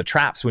is one of the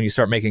traps when you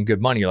start making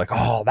good money. You're like,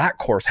 oh, that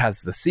course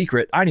has the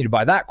secret. I need to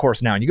buy that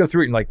course now. And you go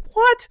through it and you're like,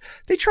 what?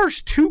 They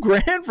charged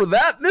 $2,000 for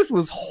that? This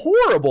was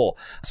horrible.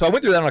 So I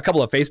went through that on a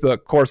couple of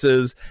Facebook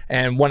courses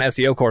and one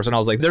SEO course. And I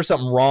was like, there's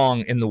something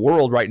wrong in the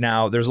world right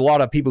now. There's a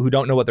lot of people who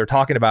don't know what they're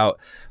talking about.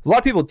 A lot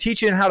of people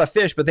teaching how to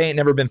fish, but they ain't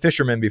never been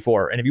fishermen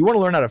before. And if you want to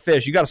learn how to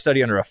fish, you got to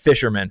study under a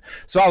fisherman.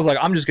 So I was like,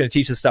 I'm just going to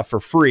teach this stuff for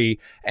free.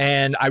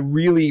 And I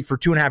really, for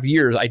 2.5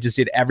 years, I just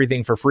did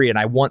everything for free, and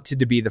I wanted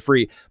to be the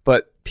free.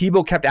 But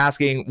people kept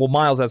asking, well,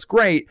 Miles, that's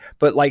great,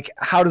 but like,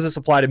 how does this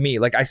apply to me?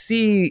 Like, I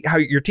see how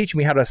you're teaching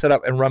me how to set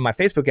up and run my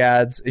Facebook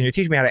ads, and you're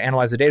teaching me how to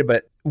analyze the data,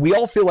 but we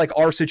all feel like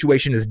our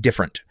situation is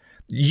different.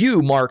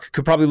 You, Mark,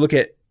 could probably look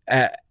at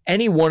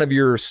any one of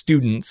your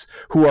students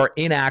who are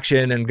in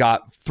action and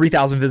got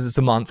 3,000 visits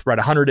a month, right?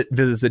 100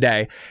 visits a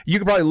day. You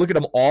could probably look at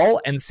them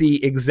all and see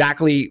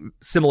exactly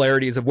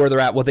similarities of where they're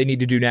at, what they need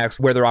to do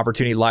next, where their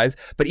opportunity lies.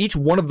 But each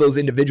one of those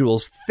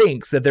individuals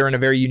thinks that they're in a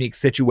very unique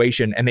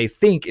situation and they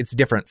think it's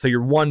different. So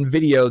your one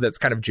video that's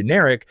kind of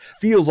generic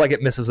feels like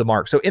it misses the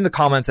mark. So in the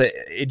comments,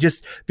 it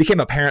just became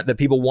apparent that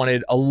people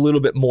wanted a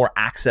little bit more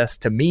access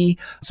to me.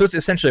 So it's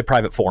essentially a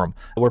private forum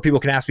where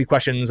people can ask me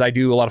questions. I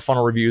do a lot of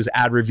funnel reviews,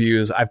 ad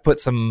reviews. I've put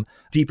some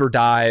deeper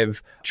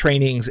dive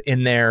trainings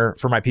in there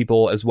for my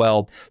people as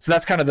well. So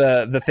that's kind of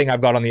the thing I've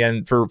got on the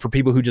end for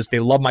people who just, they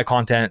love my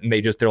content and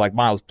they're like,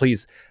 Miles,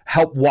 please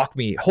help walk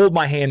me, hold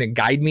my hand and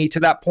guide me to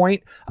that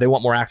point. They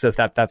want more access.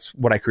 That's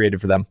what I created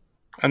for them.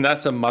 And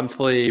that's a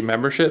monthly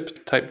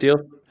membership type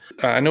deal?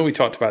 I know we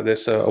talked about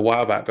this a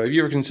while back, but have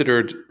you ever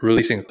considered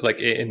releasing like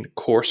in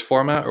course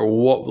format, or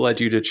what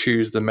led you to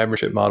choose the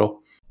membership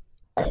model?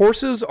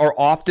 Courses are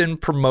often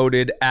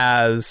promoted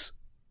as,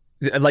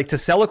 like, to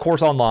sell a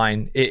course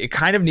online, it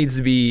kind of needs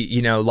to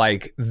be,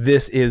 like,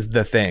 this is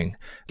the thing.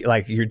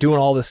 Like, you're doing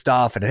all this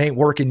stuff and it ain't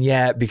working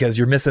yet because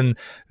you're missing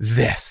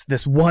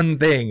this one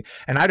thing.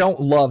 And I don't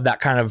love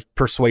that kind of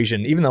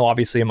persuasion, even though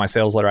obviously in my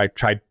sales letter, I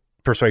tried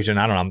persuasion.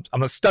 I don't know.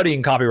 I'm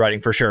studying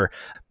copywriting for sure.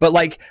 But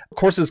like,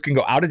 courses can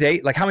go out of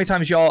date. Like, how many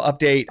times y'all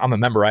update? I'm a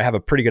member. I have a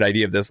pretty good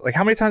idea of this. Like,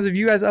 how many times have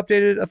you guys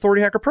updated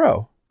Authority Hacker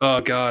Pro? Oh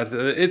God,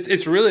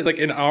 it's really like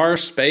in our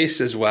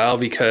space as well,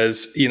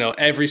 because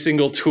every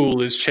single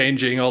tool is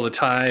changing all the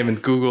time,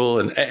 and Google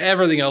and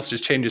everything else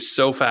just changes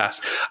so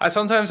fast.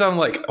 I'm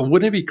like,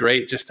 wouldn't it be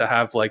great just to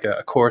have like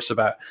a course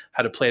about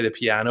how to play the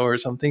piano or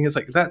something? It's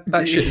like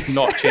that shit is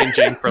not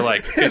changing for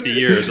like 50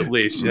 years at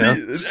least,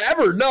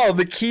 Ever. No,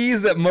 the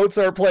keys that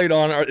Mozart played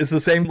on is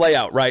the same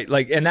layout, right?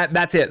 Like, and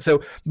that's it.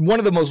 So one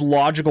of the most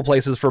logical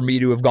places for me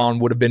to have gone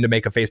would have been to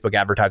make a Facebook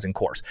advertising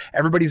course.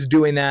 Everybody's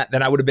doing that.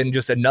 Then I would have been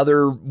just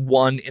another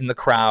one in the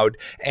crowd,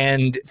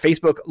 and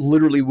Facebook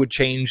literally would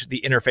change the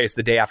interface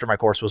the day after my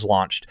course was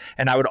launched,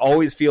 and I would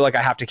always feel like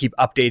I have to keep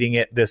updating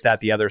it, this,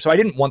 that, the other. So I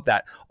didn't want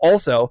that.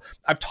 Also,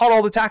 I've taught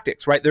all the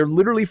tactics, right? They're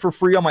literally for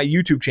free on my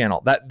YouTube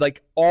channel. That,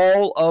 like,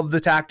 all of the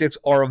tactics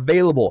are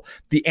available.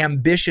 The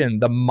ambition,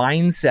 the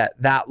mindset,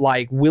 that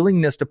like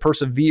willingness to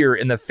persevere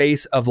in the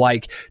face of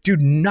like,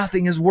 dude,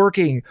 nothing is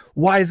working.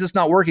 Why is this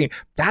not working?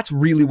 That's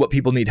really what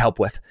people need help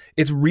with.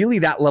 It's really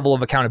that level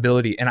of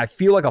accountability. And I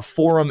feel like a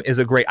forum is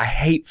I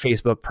hate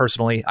Facebook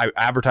personally. I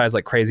advertise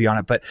like crazy on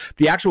it, but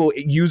the actual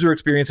user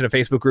experience in a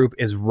Facebook group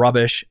is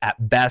rubbish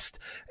at best.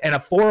 And a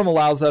forum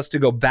allows us to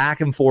go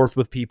back and forth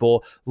with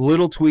people,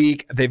 little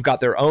tweak. They've got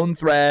their own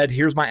thread.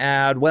 Here's my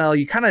ad. Well,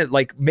 you kind of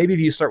like, maybe if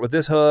you start with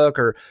this hook,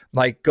 or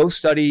like go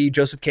study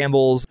Joseph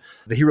Campbell's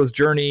The Hero's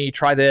Journey,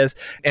 try this,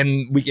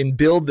 and we can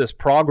build this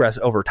progress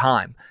over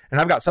time.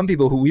 And I've got some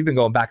people who we've been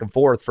going back and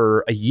forth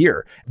for a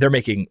year. They're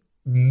making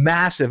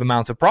massive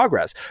amounts of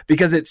progress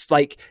because it's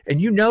like, and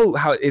you know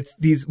how it's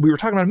these, we were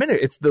talking about a minute,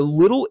 it's the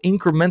little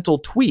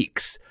incremental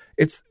tweaks.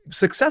 It's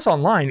success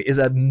online is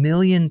a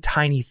million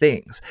tiny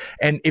things.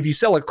 And if you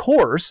sell a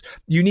course,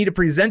 you need to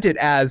present it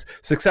as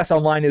success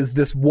online is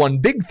this one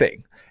big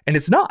thing. And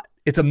it's not.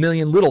 It's a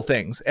million little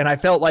things. And I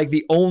felt like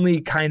the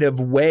only kind of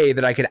way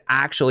that I could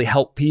actually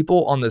help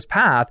people on this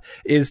path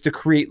is to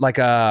create like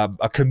a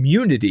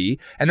community.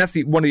 And that's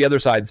one of the other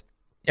sides.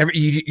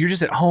 You're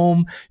just at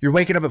home. You're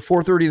waking up at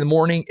 4:30 in the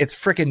morning. It's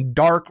freaking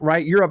dark,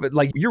 right? You're up at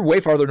you're way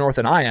farther north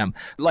than I am.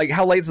 Like,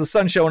 how late is the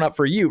sun showing up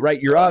for you,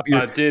 right? You're up.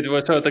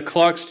 So the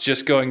clock's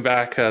just going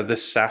back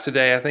this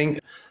Saturday, I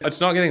think.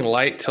 It's not getting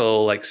light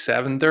till like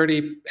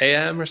 7:30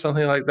 a.m. or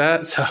something like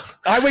that. So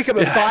I wake up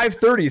at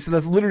 5:30. So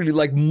that's literally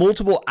like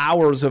multiple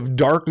hours of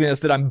darkness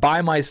that I'm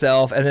by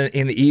myself. And then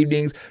in the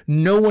evenings,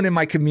 no one in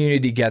my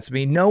community gets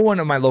me. No one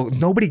in my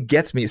nobody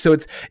gets me. So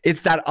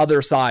it's that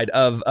other side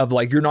of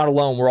like, you're not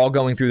alone. We're all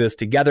going through this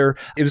together.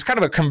 It was kind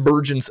of a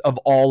convergence of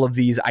all of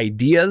these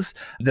ideas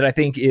that I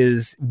think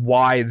is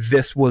why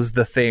this was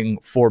the thing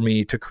for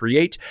me to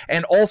create.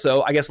 And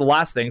also, I guess the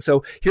last thing,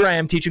 so here I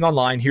am teaching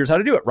online. Here's how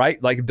to do it,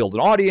 right? Like build an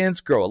audience,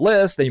 grow a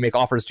list, then you make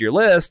offers to your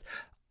list.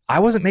 I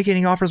wasn't making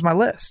any offers to my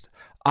list.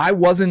 I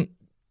wasn't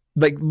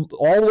like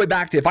all the way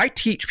back to, if I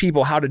teach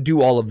people how to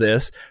do all of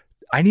this,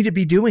 I need to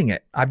be doing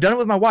it. I've done it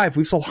with my wife.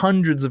 We've sold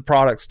hundreds of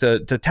products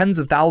to tens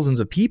of thousands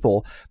of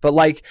people, but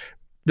like,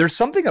 there's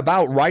something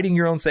about writing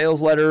your own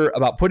sales letter,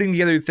 about putting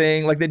together your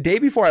thing. Like the day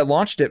before I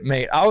launched it,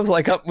 mate, I was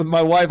like up with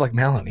my wife, like,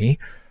 Melanie,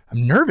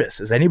 I'm nervous.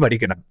 Is anybody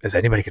gonna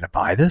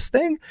buy this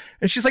thing?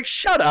 And she's like,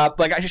 shut up.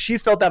 Like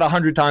she's felt that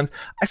 100 times.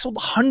 I sold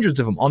hundreds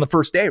of them on the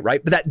first day,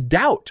 right? But that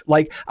doubt,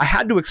 like I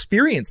had to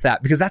experience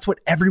that because that's what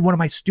every one of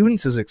my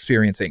students is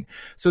experiencing.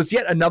 So it's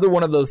yet another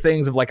one of those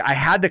things of like, I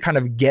had to kind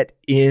of get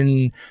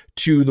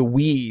into the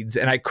weeds,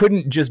 and I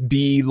couldn't just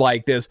be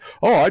like this,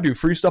 oh, I do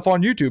free stuff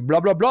on YouTube,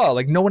 blah, blah, blah.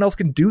 Like no one else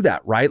can do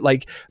that, right?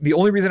 Like the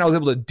only reason I was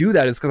able to do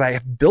that is because I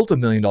have built $1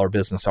 million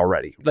business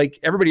already. Like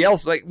everybody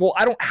else is like, well,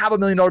 I don't have $1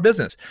 million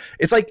business.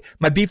 It's like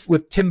my beef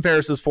with Tim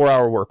Ferriss's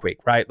 4-Hour Workweek,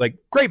 right? Like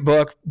great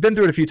book, been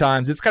through it a few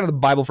times. It's kind of the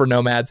Bible for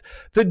nomads.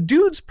 The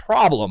dude's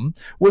problem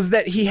was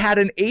that he had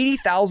an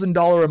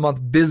 $80,000 a month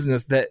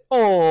business that,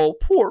 oh,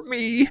 poor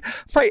me,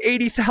 my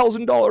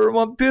 $80,000 a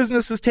month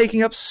business is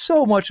taking up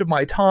so much of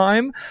my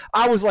time.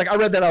 I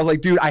read that. I was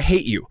like, dude, I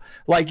hate you.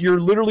 Like you're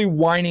literally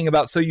whining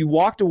about, so you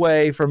walked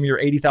away from your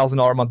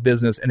 $80,000 a month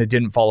business and it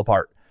didn't fall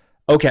apart.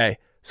 Okay.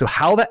 So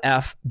how the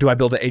F do I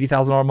build an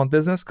 $80,000 a month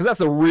business? Because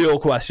that's a real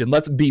question.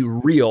 Let's be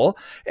real.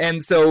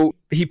 And so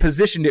he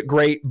positioned it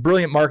great,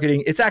 brilliant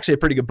marketing. It's actually a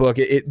pretty good book.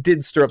 It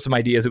did stir up some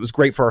ideas. It was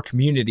great for our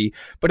community.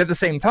 But at the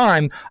same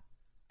time,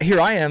 here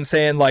I am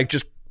saying like,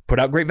 just put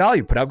out great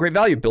value,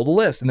 build a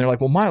list. And they're like,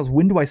 well, Miles,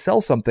 when do I sell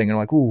something? And I'm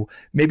like, ooh,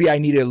 maybe I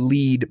need to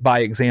lead by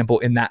example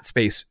in that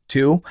space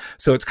too.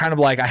 So it's kind of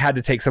like I had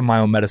to take some of my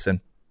own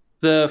medicine.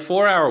 The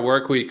 4-Hour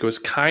Workweek was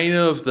kind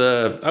of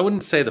I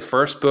wouldn't say the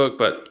first book,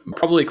 but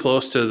probably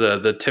close to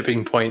the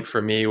tipping point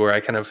for me where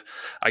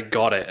I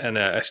got it. And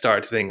I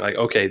started to think like,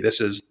 okay,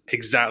 this is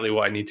exactly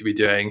what I need to be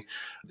doing.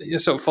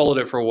 So followed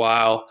it for a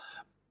while,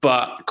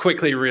 but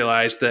quickly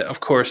realized that, of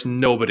course,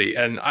 nobody,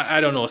 and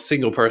I don't know a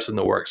single person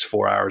that works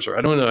 4 hours, or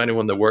I don't know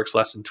anyone that works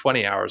less than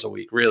 20 hours a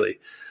week, really.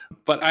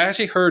 But I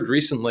actually heard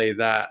recently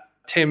that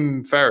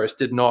Tim Ferriss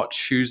did not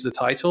choose the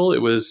title.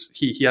 It was,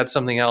 he had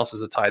something else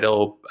as a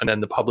title, and then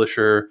the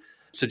publisher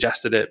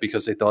suggested it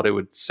because they thought it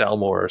would sell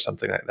more or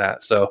something like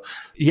that. So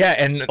yeah,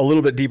 and a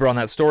little bit deeper on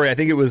that story, I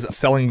think it was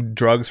selling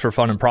drugs for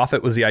fun and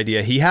profit was the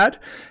idea he had.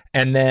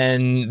 And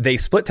then they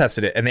split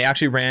tested it, and they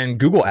actually ran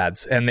Google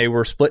ads, and they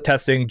were split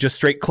testing just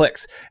straight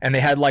clicks. And they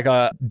had like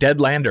a dead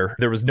lander.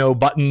 There was no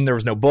button, there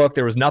was no book,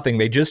 there was nothing.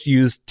 They just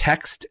used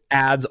text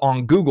ads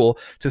on Google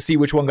to see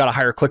which one got a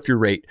higher click-through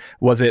rate.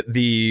 Was it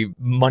the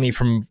money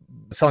from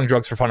selling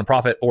drugs for fun and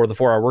profit or the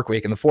 4-Hour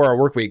Workweek? And the 4-Hour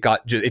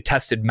Workweek it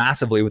tested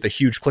massively with a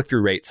huge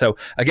click-through rate. So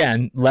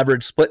again,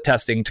 leverage split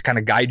testing to kind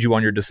of guide you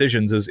on your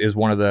decisions is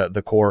one of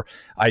the core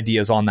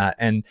ideas on that.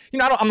 And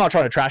I'm not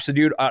trying to trash the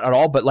dude at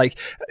all, but like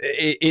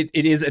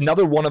it is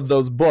another one of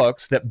those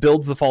books that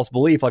builds the false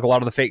belief, like a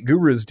lot of the fake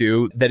gurus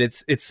do, that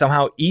it's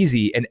somehow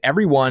easy. And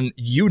everyone,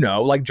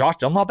 like Josh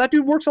Dunlop, that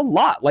dude works a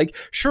lot. Like,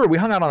 sure, we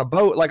hung out on a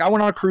boat. Like I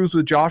went on a cruise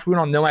with Josh. We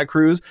went on a Nomad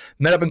cruise,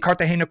 met up in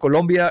Cartagena,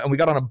 Colombia, and we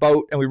got on a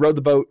boat and we rode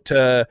the boat to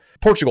to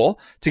Portugal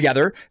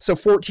together. So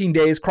 14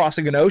 days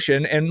crossing an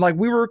ocean, and like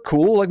we were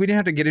cool. Like we didn't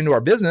have to get into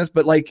our business,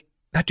 but like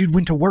that dude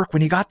went to work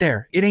when he got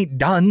there. It ain't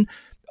done.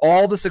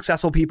 All the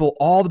successful people,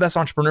 all the best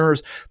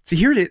entrepreneurs,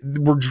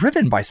 we're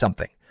driven by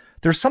something.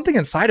 There's something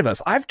inside of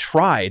us. I've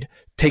tried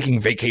taking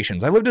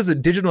vacations. I lived as a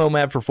digital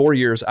nomad for 4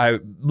 years. I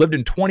lived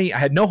in I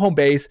had no home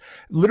base,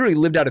 literally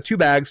lived out of 2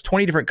 bags,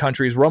 20 different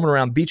countries, roaming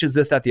around beaches,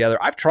 this, that, the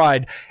other. I've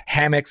tried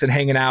hammocks and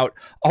hanging out.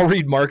 I'll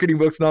read marketing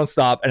books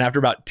nonstop. And after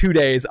about 2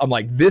 days, I'm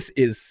like, this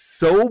is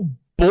so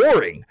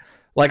boring.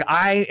 Like,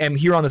 I am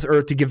here on this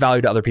earth to give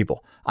value to other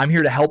people. I'm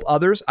here to help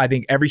others. I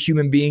think every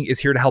human being is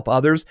here to help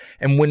others.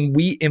 And when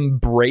we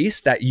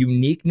embrace that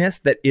uniqueness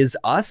that is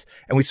us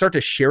and we start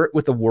to share it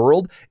with the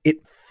world,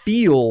 it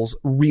feels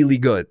really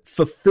good.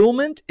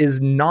 Fulfillment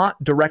is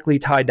not directly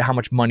tied to how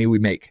much money we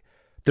make.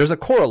 There's a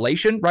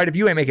correlation, right? If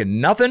you ain't making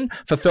nothing,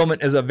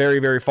 fulfillment is a very,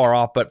 very far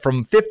off. But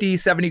from 50,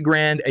 70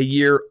 grand a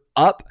year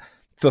up,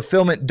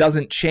 fulfillment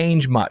doesn't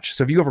change much.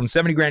 So if you go from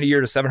 70 grand a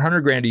year to 700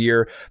 grand a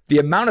year, the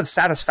amount of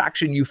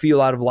satisfaction you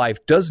feel out of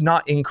life does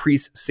not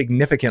increase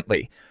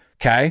significantly.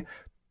 Okay.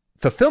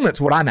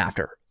 Fulfillment's what I'm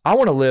after. I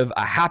want to live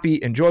a happy,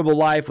 enjoyable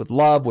life with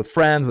love, with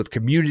friends, with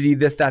community,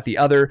 this, that, the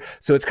other.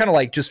 So it's kind of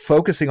like just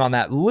focusing on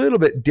that little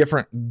bit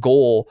different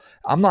goal.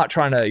 I'm not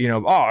trying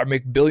to, I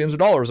make billions of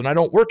dollars and I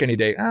don't work any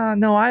day.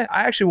 No, I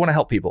actually want to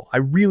help people. I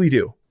really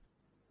do.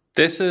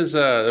 This is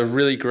a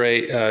really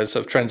great sort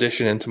of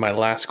transition into my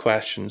last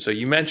question. So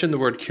you mentioned the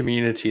word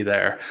community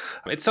there.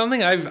 It's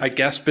something I've, I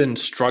guess, been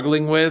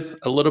struggling with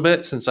a little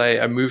bit since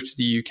I moved to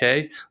the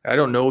UK. I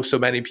don't know so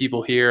many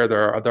people here.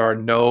 There are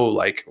no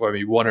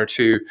one or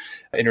two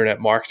internet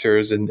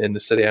marketers in the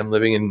city I'm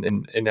living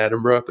in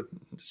Edinburgh. But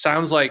it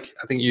sounds like,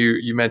 I think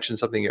you mentioned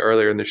something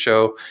earlier in the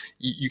show.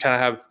 You kind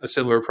of have a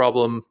similar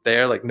problem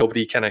there. Like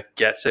nobody kind of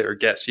gets it or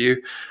gets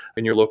you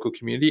in your local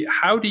community.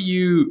 How do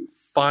you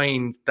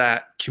find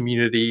that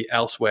community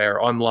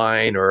elsewhere,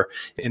 online or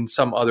in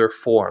some other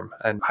form?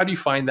 And how do you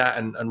find that,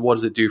 and what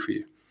does it do for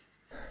you?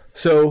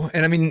 So,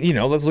 and I mean,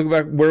 let's look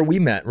back where we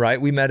met, right?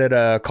 We met at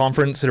a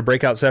conference at a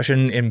breakout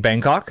session in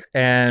Bangkok,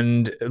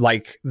 and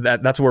like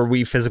that's where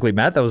we physically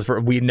met.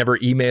 We'd never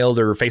emailed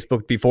or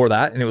Facebooked before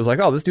that. And it was like,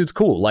 oh, this dude's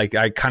cool. Like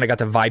I kind of got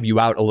to vibe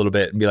you out a little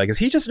bit and be like, is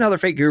he just another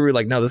fake guru?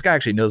 Like, no, this guy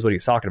actually knows what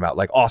he's talking about.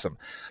 Like, awesome.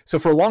 So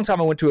for a long time,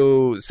 I went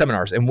to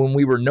seminars, and when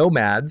we were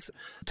nomads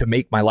to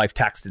make my life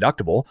tax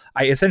deductible,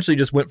 I essentially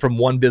just went from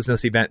one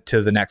business event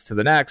to the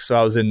next. So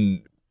I was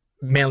in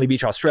Manly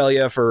Beach,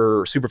 Australia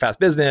for super fast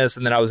business.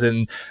 And then I was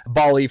in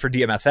Bali for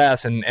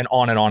DMSS and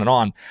on and on and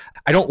on.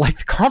 I don't like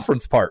the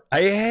conference part.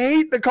 I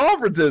hate the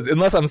conferences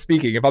unless I'm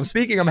speaking. If I'm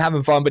speaking, I'm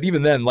having fun. But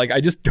even then, like,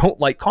 I just don't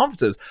like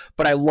conferences.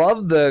 But I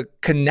love the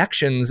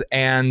connections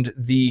and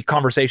the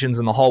conversations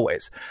in the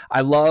hallways.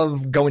 I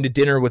love going to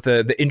dinner with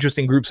the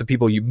interesting groups of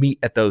people you meet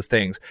at those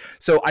things.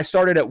 So I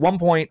started at one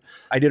point,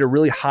 I did a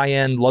really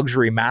high-end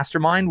luxury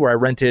mastermind where I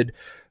rented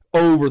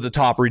over the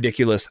top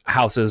ridiculous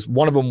houses.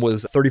 One of them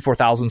was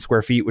 34,000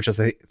 square feet, which is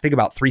I think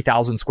about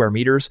 3,000 square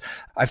meters.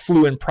 I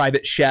flew in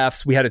private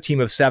chefs. We had a team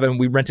of 7.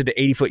 We rented an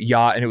 80-foot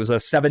yacht, and it was a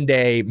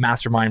 7-day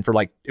mastermind for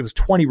it was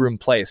 20-room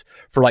place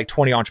for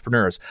 20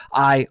 entrepreneurs.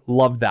 I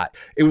loved that.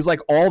 It was like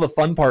all the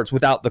fun parts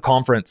without the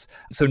conference.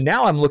 So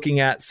now I'm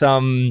looking at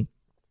some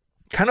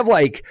kind of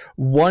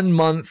 1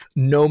 month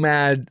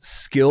nomad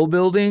skill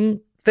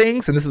building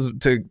things. And this is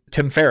to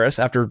Tim Ferriss,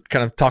 after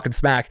kind of talking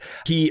smack.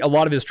 A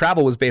lot of his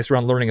travel was based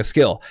around learning a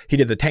skill. He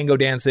did the tango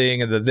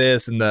dancing and the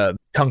this and the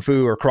kung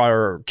fu or karate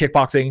or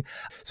kickboxing.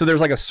 So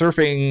there's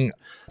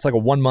it's like a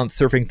 1 month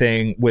surfing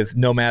thing with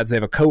nomads. They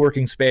have a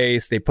co-working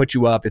space. They put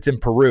you up. It's in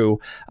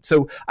Peru.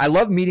 So I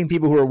love meeting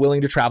people who are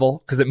willing to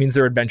travel because it means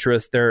they're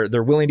adventurous. They're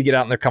willing to get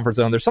out in their comfort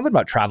zone. There's something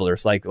about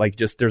travelers,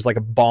 there's a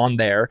bond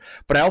there.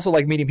 But I also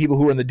like meeting people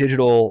who are in the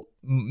digital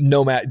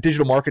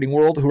marketing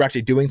world who are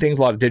actually doing things.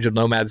 A lot of digital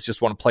nomads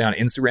just want to play on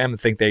Instagram and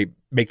think they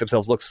make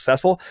themselves look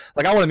successful.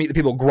 I want to meet the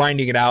people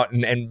grinding it out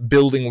and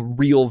building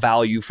real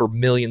value for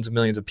millions and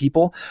millions of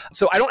people.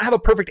 So I don't have a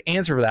perfect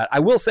answer for that.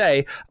 I will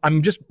say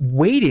I'm just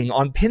waiting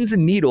on pins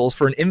and needles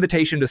for an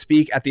invitation to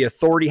speak at the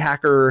Authority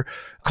Hacker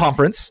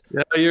conference.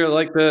 Yeah, you're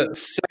like the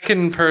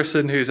second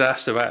person who's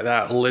asked about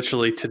that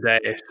literally today.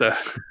 So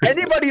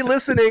anybody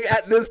listening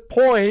at this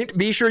point,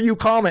 be sure you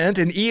comment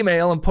and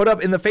email and put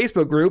up in the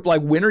Facebook group,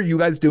 when are you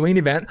guys doing an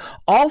event?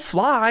 I'll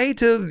fly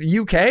to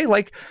UK.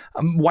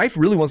 Wife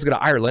really wants to go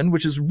to Ireland,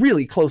 which is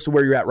really close to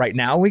where you're at right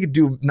now. We could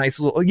do nice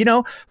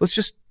little, let's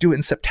just do it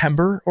in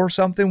September or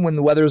something when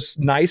the weather's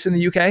nice in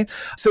the UK.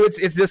 So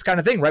it's this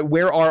kind of thing, right?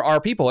 Where are our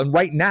people? And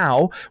right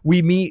now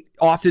we meet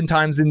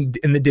oftentimes in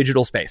the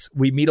digital space.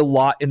 We meet a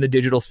lot in the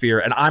digital sphere,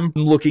 and I'm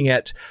looking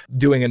at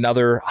doing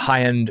another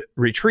high-end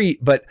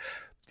retreat, but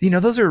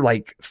those are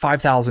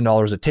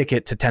 $5,000 a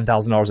ticket to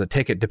 $10,000 a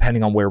ticket,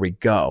 depending on where we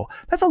go.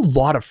 That's a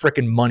lot of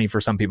freaking money for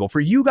some people.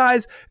 For you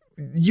guys,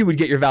 you would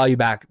get your value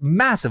back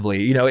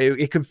massively. You know,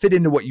 it could fit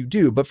into what you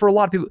do. But for a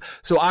lot of people,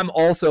 so I'm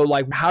also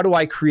like, how do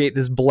I create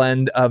this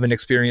blend of an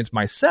experience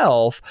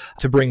myself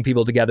to bring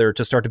people together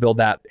to start to build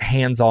that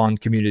hands-on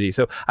community?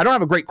 So I don't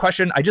have a great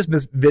question. I just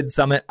missed Vid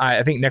Summit.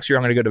 I think next year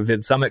I'm going to go to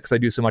Vid Summit because I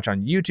do so much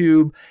on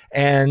YouTube.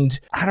 And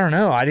I don't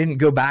know, I didn't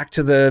go back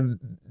to the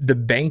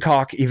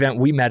Bangkok event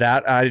we met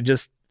at.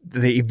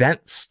 The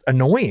event's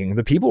annoying.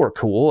 The people are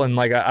cool. And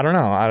like, I don't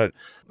know. I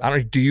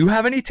don't. Do you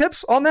have any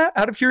tips on that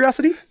out of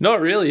curiosity?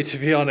 Not really, to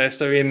be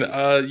honest. I mean,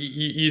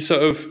 you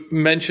sort of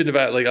mentioned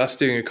about like us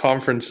doing a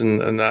conference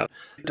and that.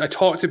 I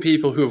talked to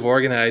people who have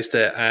organized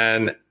it,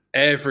 and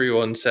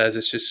everyone says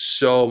it's just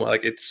so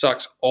like it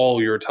sucks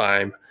all your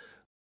time.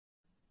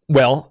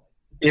 Well,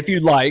 if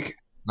you'd like,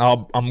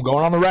 I'm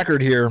going on the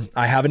record here.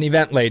 I have an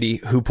event lady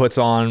who puts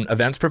on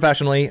events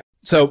professionally.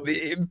 So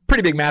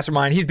pretty big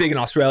mastermind. He's big in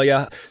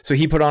Australia. So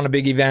he put on a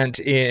big event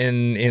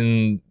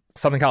in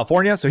Southern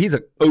California. So he's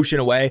an ocean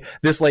away.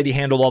 This lady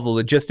handled all the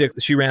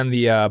logistics. She ran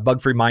the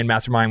Bug-Free Mind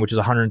Mastermind, which is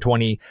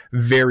 120,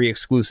 very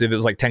exclusive. It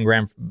was like 10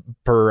 grand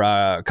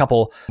per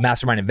couple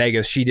mastermind in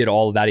Vegas. She did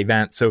all of that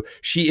event. So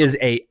she is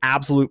a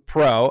absolute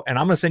pro. And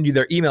I'm going to send you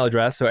their email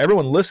address. So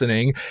everyone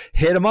listening,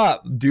 hit them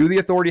up. Do the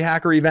Authority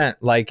Hacker event.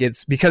 Like,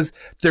 it's because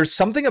there's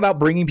something about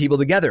bringing people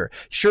together.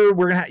 Sure,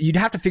 you'd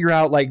have to figure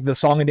out like the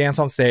song and dance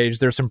on stage.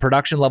 There's some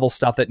production level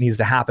stuff that needs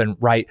to happen,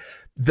 right?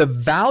 The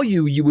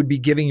value you would be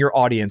giving your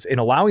audience in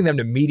allowing them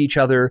to meet each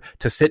other,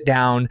 to sit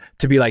down,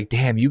 to be like,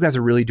 damn, you guys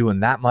are really doing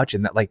that much.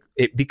 And that, like,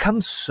 it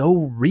becomes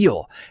so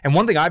real. And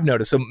one thing I've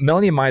noticed, so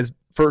Melanie and Mai's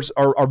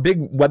our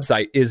big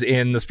website is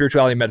in the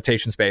spirituality and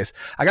meditation space.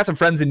 I got some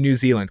friends in New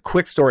Zealand.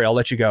 Quick story, I'll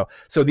let you go.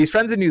 So these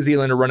friends in New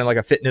Zealand are running like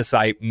a fitness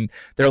site, and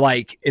they're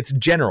like, it's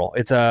general.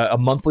 It's a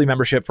monthly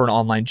membership for an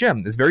online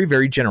gym. It's very,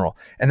 very general.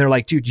 And they're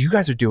like, dude, you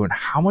guys are doing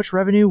how much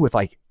revenue with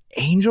like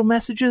angel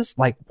messages?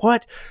 Like,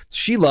 what?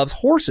 She loves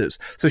horses.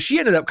 So she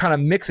ended up kind of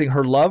mixing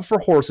her love for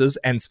horses,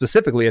 and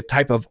specifically a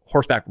type of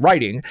horseback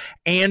riding,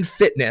 and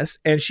fitness.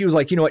 And she was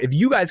like, you know what, if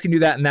you guys can do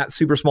that in that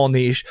super small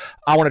niche,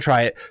 I want to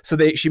try it. So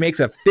she makes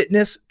a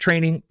fitness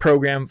training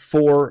program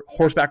for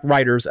horseback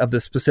riders of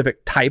this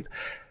specific type.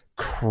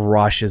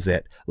 Crushes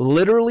it.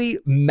 Literally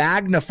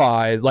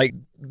magnifies. Like,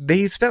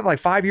 they spent like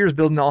 5 years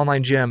building an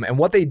online gym, and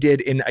what they did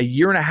in a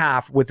year and a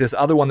half with this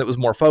other one that was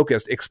more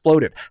focused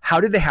exploded.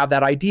 How did they have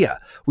that idea?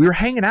 We were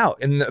hanging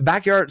out in the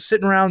backyard,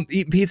 sitting around,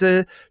 eating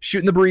pizza,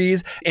 shooting the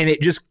breeze, and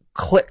it just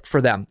clicked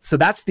for them. So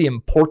that's the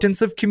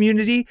importance of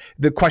community.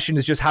 The question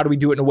is just, how do we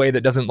do it in a way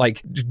that doesn't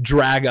like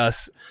drag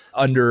us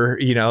under,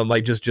 you know,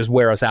 like just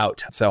wear us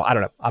out? So I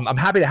don't know. I'm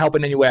happy to help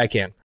in any way I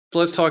can.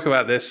 Let's talk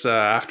about this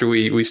after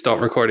we stop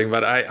recording,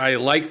 but I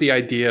like the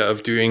idea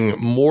of doing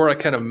more a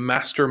kind of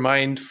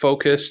mastermind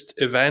focused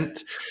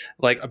event,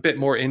 like a bit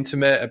more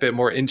intimate, a bit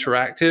more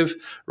interactive,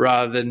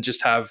 rather than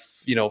just have,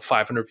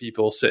 500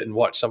 people sit and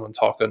watch someone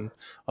talk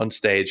on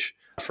stage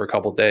for a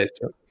couple of days.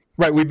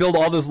 Right. We build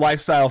all this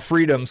lifestyle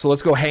freedom. So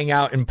let's go hang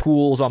out in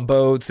pools, on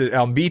boats,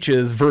 on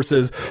beaches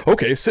versus,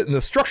 okay, sit in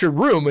the structured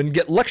room and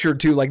get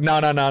lectured to. Like, no.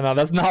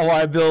 That's not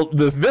why I built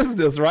this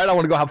business, right? I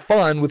want to go have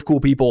fun with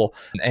cool people.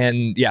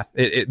 And yeah,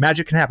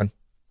 magic can happen.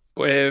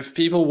 If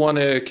people want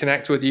to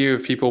connect with you,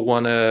 if people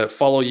want to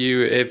follow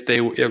you, if they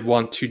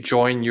want to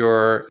join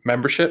your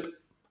membership,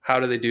 how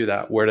do they do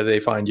that? Where do they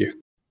find you?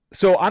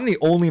 So I'm the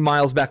only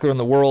Miles Beckler in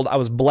the world. I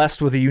was blessed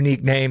with a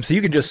unique name. So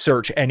you can just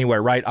search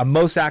anywhere, right? I'm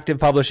most active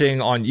publishing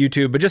on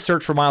YouTube, but just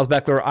search for Miles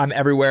Beckler. I'm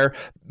everywhere.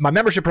 My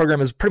membership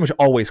program is pretty much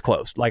always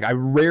closed. Like, I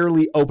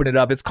rarely open it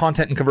up. It's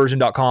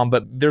contentandconversion.com,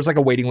 but there's like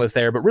a waiting list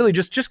there. But really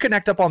just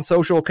connect up on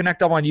social,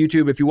 connect up on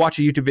YouTube. If you watch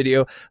a YouTube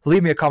video,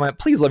 leave me a comment.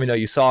 Please let me know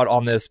you saw it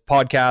on this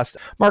podcast.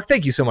 Mark,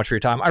 thank you so much for your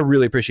time. I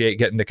really appreciate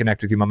getting to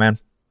connect with you, my man.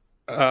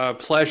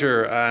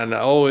 Pleasure, and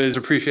I always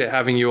appreciate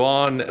having you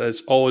on.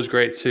 It's always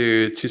great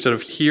to sort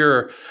of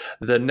hear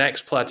the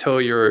next plateau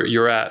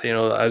you're at.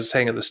 I was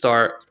saying at the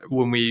start,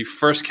 when we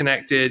first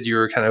connected, you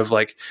were kind of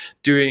like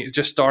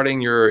starting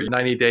your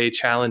 90-day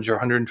challenge or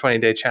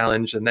 120-day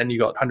challenge, and then you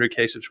got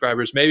 100K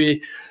subscribers.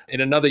 Maybe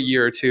in another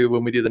year or two,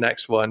 when we do the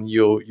next one,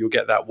 you'll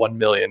get that 1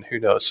 million. Who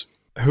knows?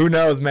 Who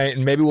knows, mate?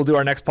 And maybe we'll do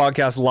our next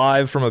podcast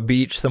live from a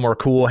beach somewhere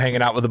cool,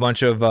 hanging out with a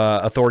bunch of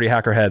Authority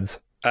Hacker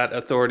heads. At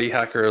Authority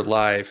Hacker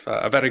Live.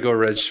 I better go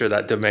register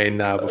that domain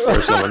now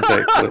before someone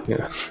takes it.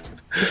 Yeah.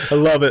 I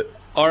love it.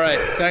 All right.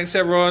 Thanks,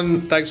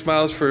 everyone. Thanks,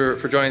 Miles, for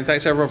joining.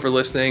 Thanks, everyone, for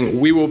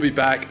listening. We will be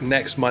back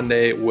next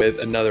Monday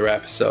with another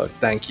episode.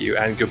 Thank you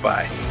and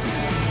goodbye.